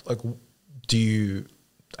what, like,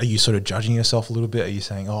 are you sort of judging yourself a little bit? Are you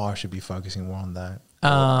saying, oh, I should be focusing more on that?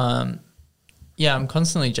 Yeah, I'm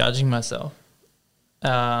constantly judging myself.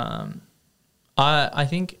 I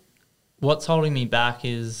think what's holding me back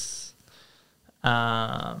is,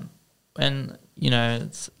 and you know,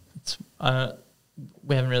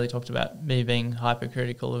 we haven't really talked about me being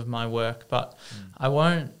hypercritical of my work, but I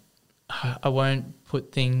won't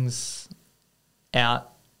put things out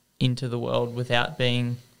into the world without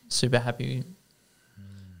being super happy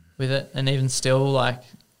with it. And even still, like,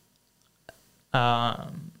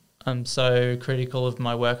 I'm so critical of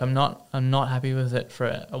my work. I'm not happy with it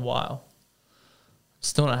for a while. I'm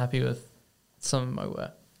still not happy with some of my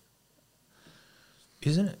work.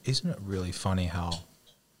 Isn't it really funny how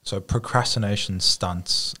so procrastination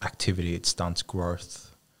stunts activity, it stunts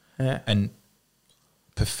growth. Yeah. And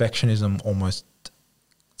perfectionism almost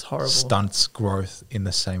It's horrible. stunts growth in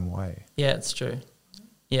the same way. Yeah, it's true.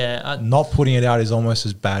 Yeah. Not putting it out is almost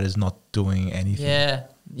as bad as not doing anything.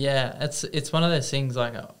 Yeah. It's one of those things,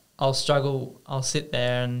 like, I'll sit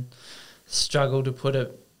there and struggle to put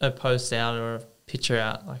a post out or a picture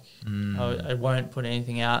out. Like, I won't put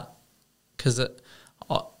anything out because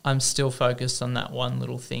I'm still focused on that one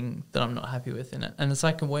little thing that I'm not happy with in it. And it's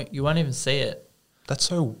like, you won't even see it.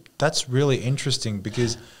 That's really interesting,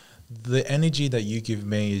 because the energy that you give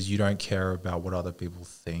me is you don't care about what other people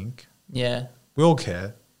think. Yeah. We all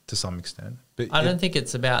care to some extent, but I don't think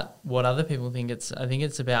it's about what other people think. I think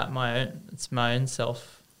it's about my own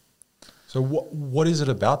self. So what is it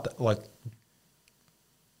about that? Like,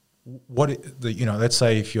 let's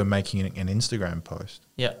say if you're making an Instagram post,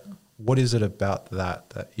 Yeah. what is it about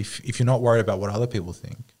that if you're not worried about what other people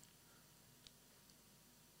think,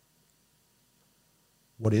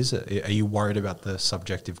 what is it? Are you worried about the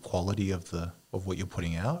subjective quality of what you're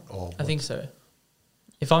putting out, or I think so.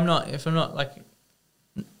 If I'm not like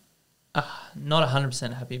not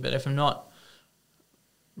 100% happy, but if I'm not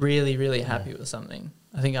really, really happy with something,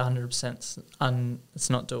 I think 100% it's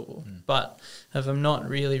not doable. But if I'm not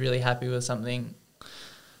really, really happy with something,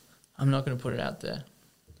 I'm not going to put it out there.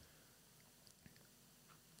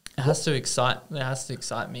 It has to excite me.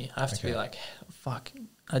 I have to be like, fuck,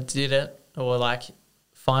 I did it, or like,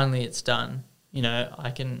 finally it's done. You know,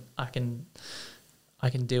 I can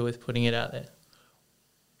deal with putting it out there.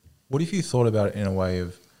 What if you thought about it in a way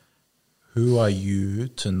of, who are you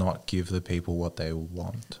to not give the people what they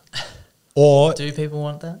want? Or do people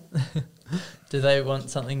want that? Do they want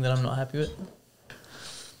something that I'm not happy with?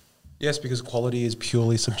 Yes, because quality is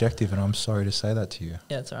purely subjective, and I'm sorry to say that to you.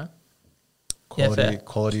 Yeah, it's all right.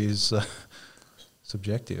 Quality is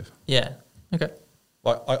subjective. Yeah. Okay.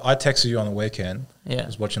 Like I texted you on the weekend. Yeah. I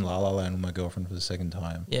was watching La La Land with my girlfriend for the second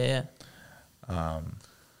time. Yeah. I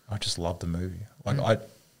just loved the movie. Like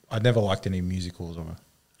I never liked any musicals or.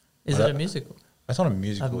 Is it a musical? It's not a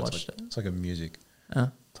musical. I haven't watched it. It's like a music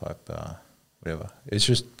Oh. type whatever. It's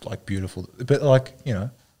just like beautiful, but like, you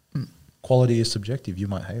know, quality is subjective. You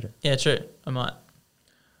might hate it. Yeah, true. I might.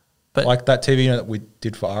 But like that TV that we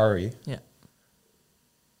did for Ari. Yeah.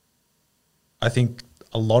 I think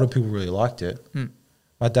a lot of people really liked it.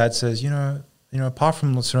 My dad says, you know, apart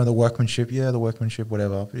from the workmanship,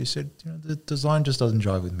 whatever. But he said, the design just doesn't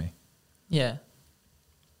jive with me. Yeah.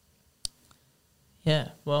 Yeah.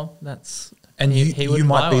 Well, that's. And you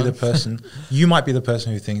might be the one. person. You might be the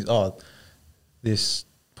person who thinks, oh, this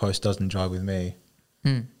post doesn't jive with me.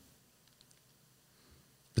 But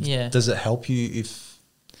Yeah. Does it help you if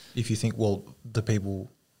you think, well,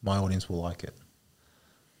 my audience will like it?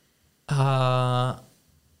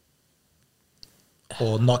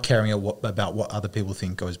 Or not caring about what other people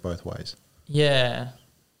think goes both ways? Yeah.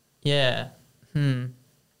 Yeah.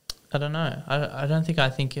 I don't know. I don't think I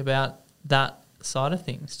think about that side of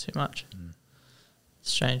things too much.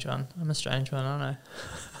 Strange one. I'm a strange one, aren't I?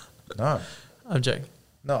 No. I'm joking.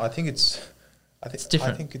 No, I think it's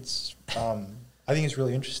different. I think it's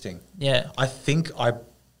really interesting. Yeah. I think I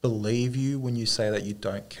believe you when you say that you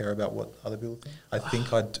don't care about what other people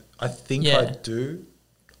think. I think I do.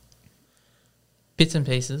 Bits and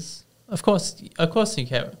pieces. Of course you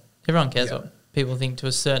care. Everyone cares Yeah. what people think to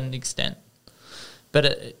a certain extent.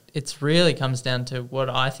 But it's really comes down to what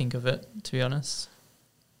I think of it, to be honest,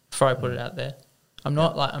 before I put it out there. I'm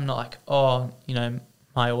not like, oh,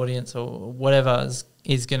 my audience or whatever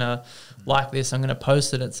is gonna like this. I'm gonna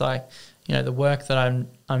post it. It's like, the work that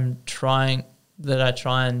I'm trying, that I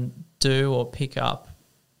try and do or pick up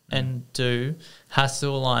and do has to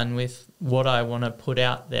align with what I want to put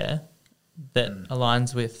out there that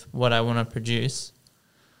aligns with what I want to produce.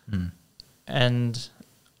 And,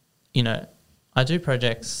 you know, I do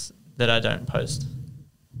projects that I don't post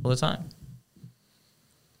all the time.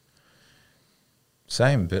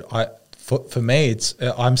 Same, but for me, it's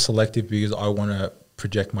I'm selective because I want to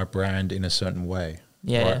project my brand in a certain way.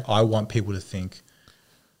 Yeah. Right? I want people to think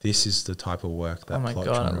this is the type of work that Oh my Plot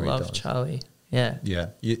God, I Joinery love does. Charlie. Yeah. Yeah,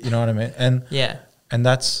 you know what I mean? And Yeah. and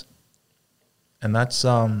that's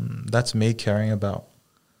me caring about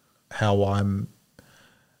how I'm.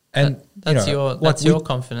 And that's you know, your like that's your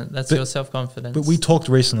confidence. That's your self confidence. But we talked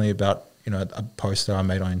recently about, you know, a post that I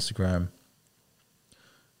made on Instagram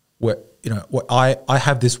where, you know, what I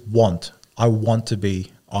have this want. I want to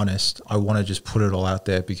be honest. I want to just put it all out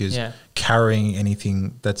there because carrying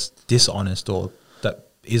anything that's dishonest or that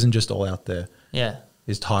isn't just all out there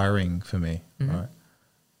is tiring for me, right?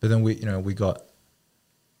 But then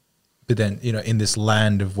but then, you know, in this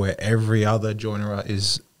land of where every other joinerer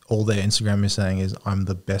is, all their Instagram is saying is, I'm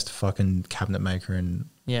the best fucking cabinet maker in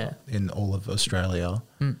all of Australia,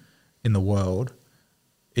 in the world.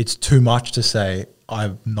 It's too much to say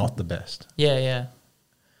I'm not the best. Yeah.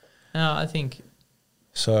 No, I think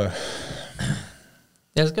so.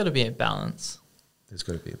 There's got to be a balance. There's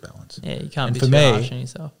got to be a balance. Yeah, you can't and be for too me, harsh on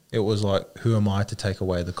yourself. It was like, who am I to take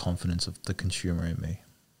away the confidence of the consumer in me?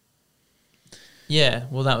 Yeah,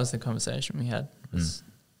 well, that was the conversation we had.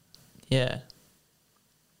 Yeah.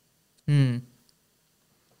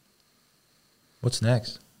 What's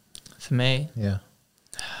next? For me? Yeah.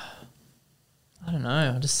 I don't know.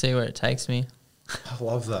 I'll just see where it takes me. I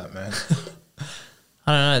love that, man.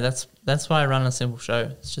 I don't know. That's why I run a simple show.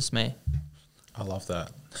 It's just me. I love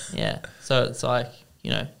that. Yeah. So it's like,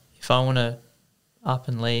 you know, if I want to up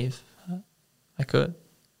and leave, I could.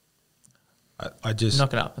 I just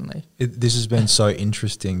knock it up and leave. This has been so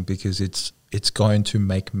interesting because it's going to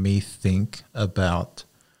make me think about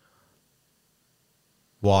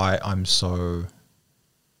why I'm so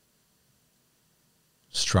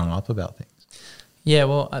strung up about things. Yeah,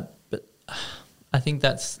 well, but I think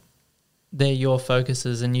they're your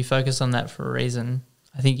focuses, and you focus on that for a reason.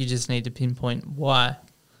 I think you just need to pinpoint why,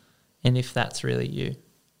 and if that's really you.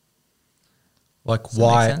 Like Does that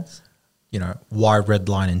why, make sense? you know, why red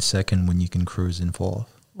line in second when you can cruise in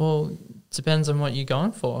fourth? Well, it depends on what you're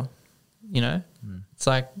going for. You know, it's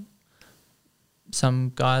like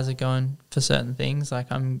some guys are going for certain things. Like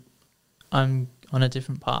I'm on a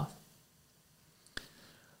different path.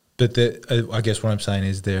 But I guess what I'm saying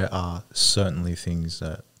is there are certainly things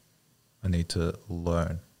that I need to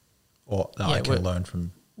learn, or that I can learn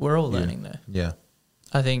from. We're all learning though. Yeah.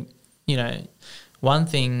 I think, you know, one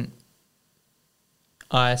thing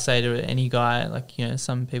I say to any guy, like, you know,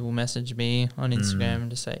 some people message me on Instagram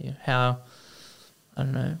and just say, how, I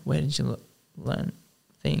don't know, where did you learn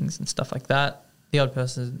things and stuff like that. The odd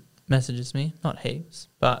person messages me, not heaps,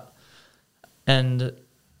 and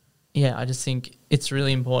yeah, I just think it's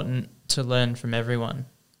really important to learn from everyone.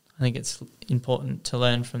 I think it's important to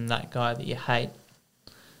learn from that guy that you hate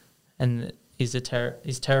and is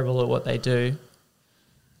terrible at what they do.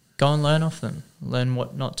 Go and learn off them. Learn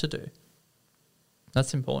what not to do.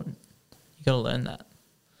 That's important. You got to learn that.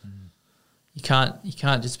 You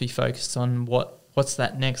can't just be focused on what's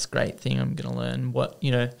that next great thing I'm going to learn.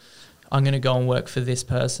 I'm going to go and work for this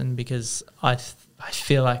person because I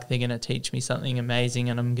feel like they're going to teach me something amazing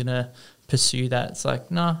and I'm going to pursue that. It's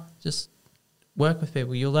like, nah, just work with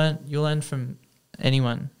people. You'll learn from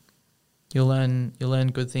anyone. You'll learn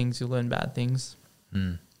good things. You'll learn bad things.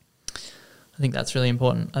 I think that's really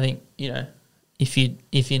important. I think, you know, if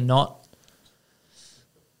you're not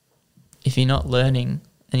learning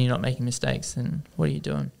and you're not making mistakes, then what are you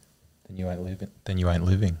doing? Then you ain't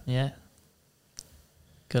living. Yeah.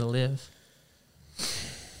 Gotta live.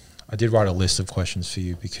 I did write a list of questions for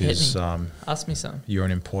you because ask me some. You're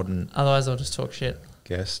an important Otherwise I'll just talk shit.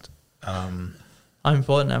 guest. I'm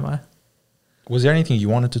important, am I? Was there anything you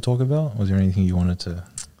wanted to talk about? Was there anything you wanted to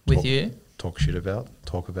with you talk shit about?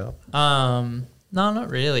 Talk about? No, not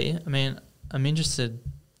really. I mean, I'm interested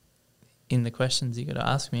in the questions you got to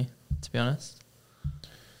ask me, to be honest.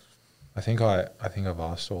 I think I've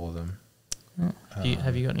asked all of them. Oh,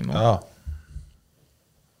 have you got any more? Oh.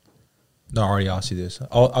 No, I already asked you this.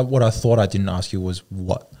 What I thought I didn't ask you was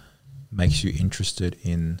what makes you interested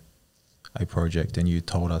in a project, and you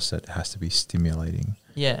told us that it has to be stimulating.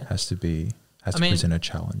 Yeah. Has to present a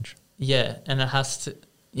challenge. Yeah, and it has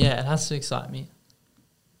to excite me.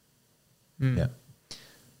 Yeah.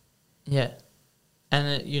 Yeah.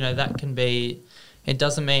 And, you know, that can be it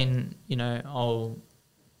doesn't mean, you know,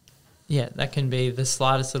 that can be the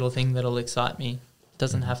slightest little thing that'll excite me. It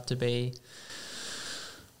doesn't have to be.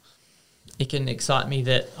 It can excite me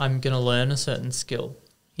that I'm going to learn a certain skill.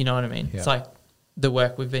 You know what I mean? Yeah. It's like the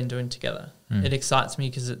work we've been doing together. It excites me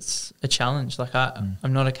because it's a challenge. Like I'm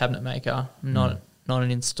not a cabinet maker. I'm not an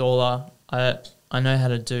installer. I know how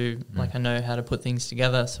to do, like I know how to put things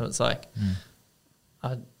together. So it's like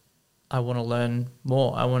I want to learn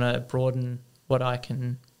more. I want to broaden what I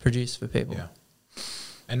can produce for people. Yeah.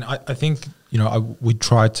 And I think, you know, we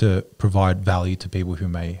try to provide value to people who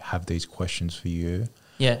may have these questions for you.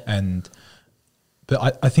 Yeah.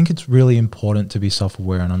 But I think it's really important to be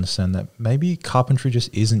self-aware and understand that maybe carpentry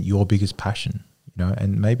just isn't your biggest passion, you know,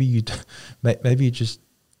 and maybe you just...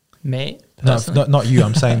 Me? No, Personally? not you.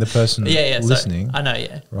 I'm saying the person listening. Sorry. I know,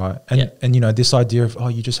 yeah. Right. And you know, this idea of,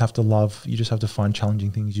 you just have to find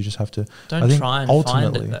challenging things. You just have to... Don't try and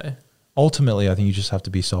find it, though. Ultimately, I think you just have to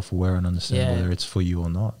be self-aware and understand whether it's for you or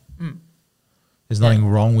not. Mm. There's nothing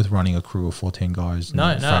wrong with running a crew of 14 guys. No,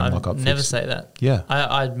 I'd never say that. Yeah.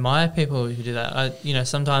 I admire people who do that. You know,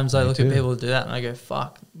 sometimes I look at people who do that and I go,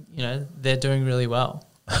 fuck, you know, they're doing really well.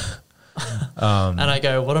 And I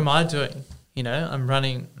go, what am I doing? You know, I'm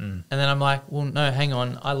running. And then I'm like, well, no, hang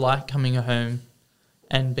on. I like coming home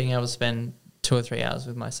and being able to spend 2 or 3 hours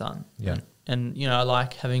with my son. Yeah. And you know, I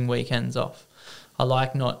like having weekends off. I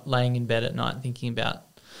like not laying in bed at night thinking about,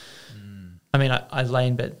 I mean, I lay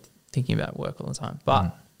in bed thinking about work all the time,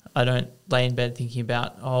 but I don't lay in bed thinking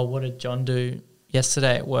about, oh, what did John do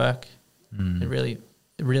yesterday at work? It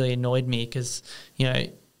really annoyed me because, you know,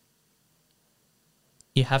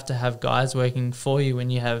 you have to have guys working for you when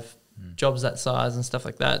you have jobs that size and stuff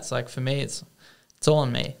like that. It's like, for me, it's all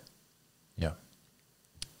on me. Yeah.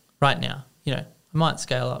 Right now, you know, I might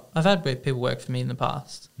scale up. I've had people work for me in the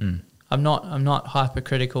past. I'm not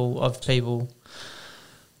hypercritical of people.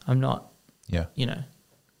 I'm not, you know,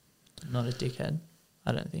 not a dickhead,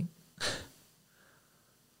 I don't think.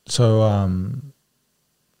 So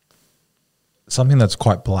something that's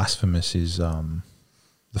quite blasphemous is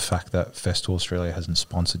the fact that Festool Australia hasn't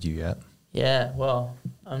sponsored you yet. Yeah, well,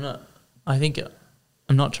 I think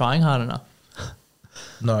I'm not trying hard enough.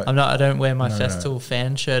 No, I don't wear my Festool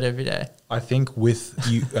fan shirt every day. I think with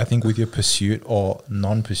your pursuit or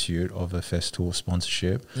non-pursuit of a Festool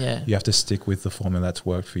sponsorship, you have to stick with the formula that's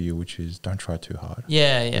worked for you, which is don't try too hard.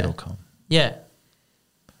 Yeah. It'll come. Yeah.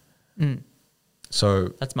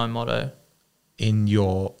 So that's my motto. In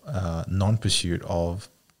your non-pursuit of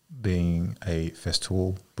being a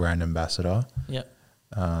Festool brand ambassador,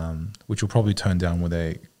 which will probably turn down when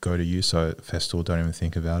they go to you, so Festool, don't even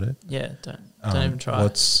think about it. Yeah, don't even try.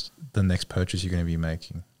 What's the next purchase you're going to be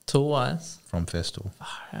making? Tool-wise? From Festool.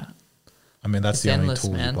 Far out. I mean, that's the only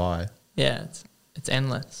tool you buy. Yeah, it's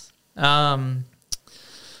endless. I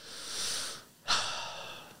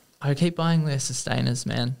keep buying their sustainers,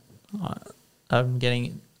 man. I'm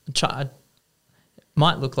getting... It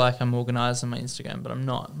might look like I'm organised on my Instagram, but I'm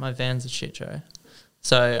not. My van's a shit show.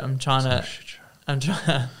 So I'm trying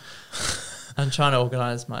to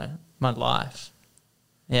organise my life.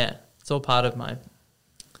 Yeah, it's all part of my...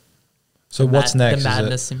 So what's next? The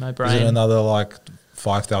madness in my brain. Is it another like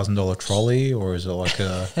 $5,000 trolley, or is it like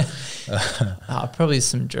a... probably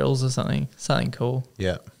some drills or something cool.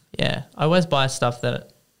 Yeah. Yeah, I always buy stuff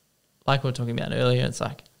that, like we were talking about earlier, it's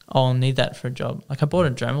like, oh, I'll need that for a job. Like I bought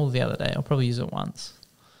a Dremel the other day. I'll probably use it once.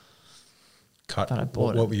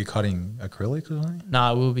 What were you cutting? Acrylic or something?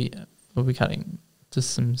 No, we'll be cutting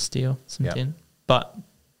just some steel, some tin. But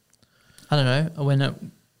I don't know,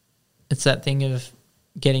 it's that thing of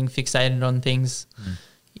getting fixated on things.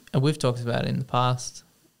 We've talked about it in the past.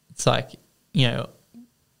 It's like, you know,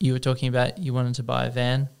 you were talking about you wanted to buy a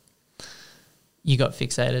van. You got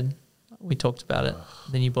fixated. We talked about it.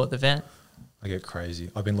 Then you bought the van. I get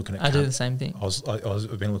crazy. I've been looking at... I do the same thing.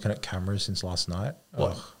 I've been looking at cameras since last night.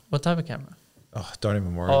 What type of camera? Don't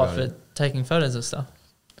even worry about it. For taking photos of stuff.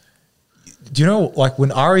 Do you know, like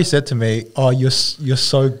when Ari said to me, "Oh, you're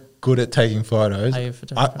so good at taking photos,"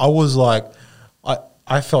 I was like,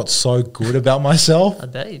 I felt so good about myself. I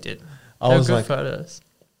bet you did. I was good like, photos.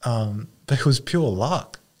 But it was pure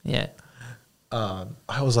luck. Yeah.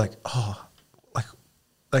 I was like,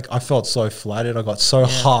 like I felt so flattered. I got so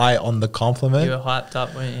high on the compliment. You were hyped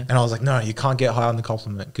up, weren't you? And I was like, no, you can't get high on the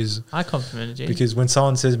compliment because I complimented you. Because when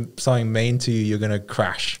someone says something mean to you, you're gonna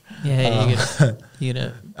crash. Yeah, you're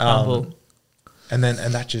gonna crumble. And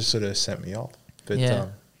that just sort of sent me off. But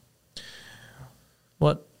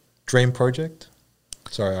what dream project?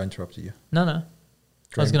 Sorry, I interrupted you. No.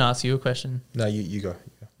 I was gonna ask you a question. No, you go.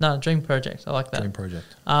 No, dream project. I like that. Dream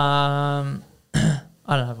project. I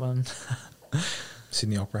don't have one.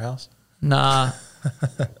 Sydney Opera House? Nah.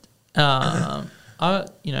 I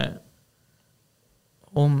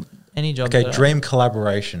any job. Okay, dream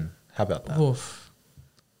collaboration. How about that? Oof.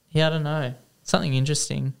 Yeah, I don't know. Something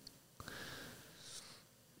interesting.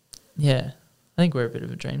 Yeah, I think we're a bit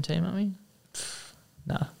of a dream team, aren't we?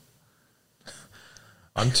 Nah.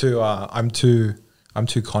 I'm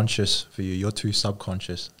too conscious for you. You're too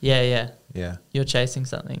subconscious. Yeah. Yeah. You're chasing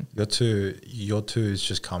something. Your two is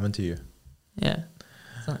just coming to you. Yeah,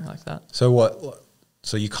 something like that. So what?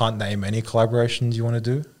 So you can't name any collaborations you want to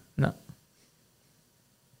do? No.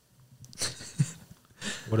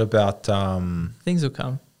 What about Things will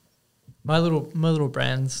come. My little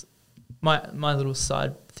brands, my little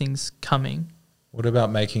side things coming. what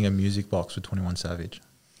about making a music box with 21 Savage?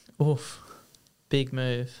 Oof. Big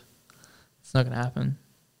move. It's not going to happen.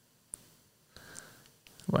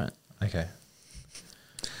 Won't. Okay.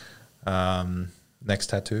 Next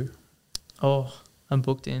tattoo? Oh, I'm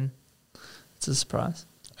booked in. It's a surprise.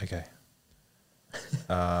 Okay. You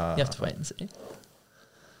have to wait and see.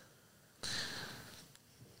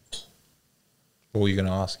 What were you going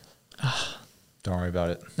to ask? Don't worry about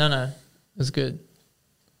it. No, it was good.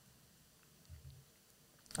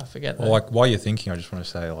 I forget that. Well, like, while you're thinking, I just want to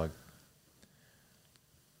say, like,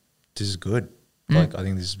 this is good. Like, I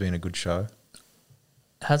think this has been a good show.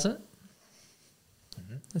 Has it?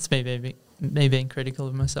 It's me being critical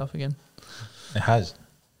of myself again. It has.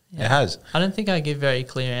 Yeah. It has. I don't think I give very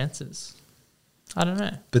clear answers. I don't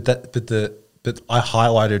know. But I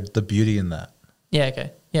highlighted the beauty in that. Yeah,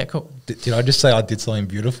 okay. Yeah, cool. Did I just say I did something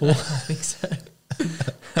beautiful? I think so.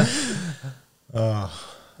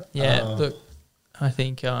 Look, I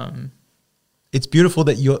think it's beautiful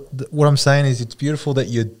that what I'm saying is it's beautiful that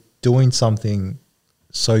you're doing something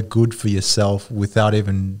so good for yourself without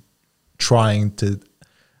even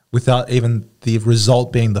without even the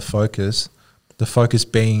result being the focus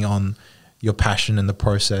being on your passion and the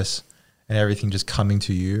process and everything just coming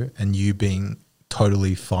to you and you being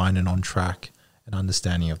totally fine and on track and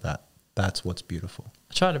understanding of that. That's what's beautiful.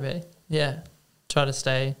 I try to be. Yeah. Try to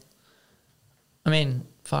stay. I mean,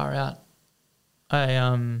 far out.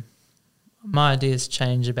 My ideas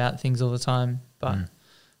change about things all the time, but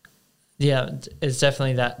yeah, it's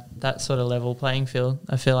definitely that sort of level playing field.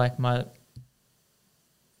 I feel like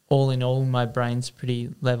all in all, my brain's pretty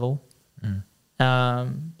level.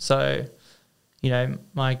 So,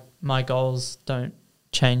 my goals don't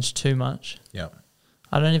change too much. Yeah.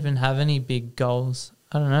 I don't even have any big goals.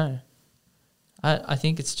 I don't know. I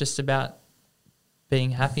think it's just about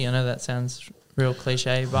being happy. I know that sounds real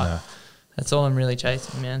cliche, but that's all I'm really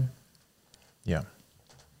chasing, man. Yeah.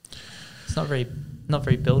 It's not very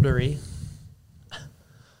buildery.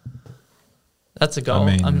 That's a goal.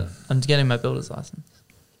 I mean, I'm getting my builder's license.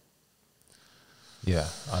 Yeah.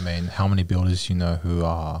 I mean, how many builders you know who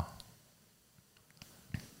are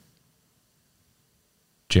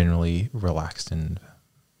generally relaxed and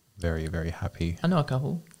very, very happy? I know a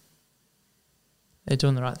couple. They're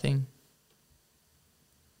doing the right thing.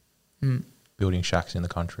 Building shacks in the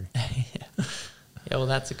country. Yeah, well,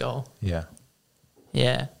 that's a goal. Yeah.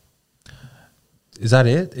 Yeah. Is that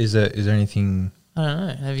it? Is there anything? I don't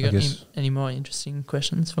know. Have you got any more interesting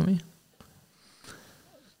questions for me?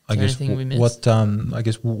 I guess anything we missed?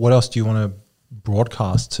 What else do you want to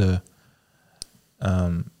broadcast to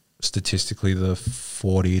statistically the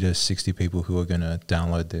 40 to 60 people who are going to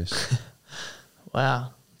download this?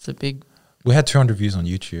 Wow. It's a big... We had 200 views on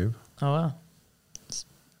YouTube. Oh, wow. It's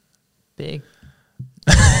big.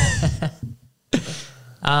 I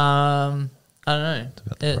don't know. It's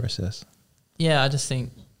about the process. Yeah, I just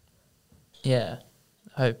think, I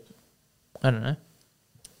hope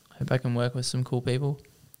I can work with some cool people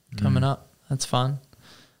coming up. That's fun.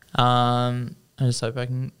 I just hope I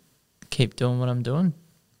can keep doing what I'm doing.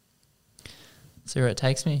 See where it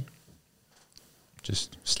takes me.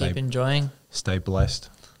 Just keep enjoying. Stay blessed.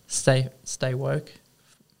 Stay woke.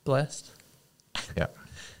 Blessed. Yeah.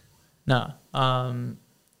 No.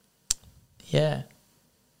 Yeah.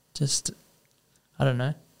 Just, I don't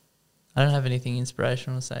know. I don't have anything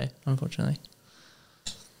inspirational to say, unfortunately.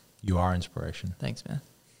 You are inspiration. Thanks, man.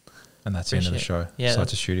 And that's the end of the show. Yeah, Side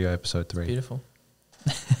to Studio episode 3. Beautiful.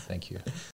 Thank you.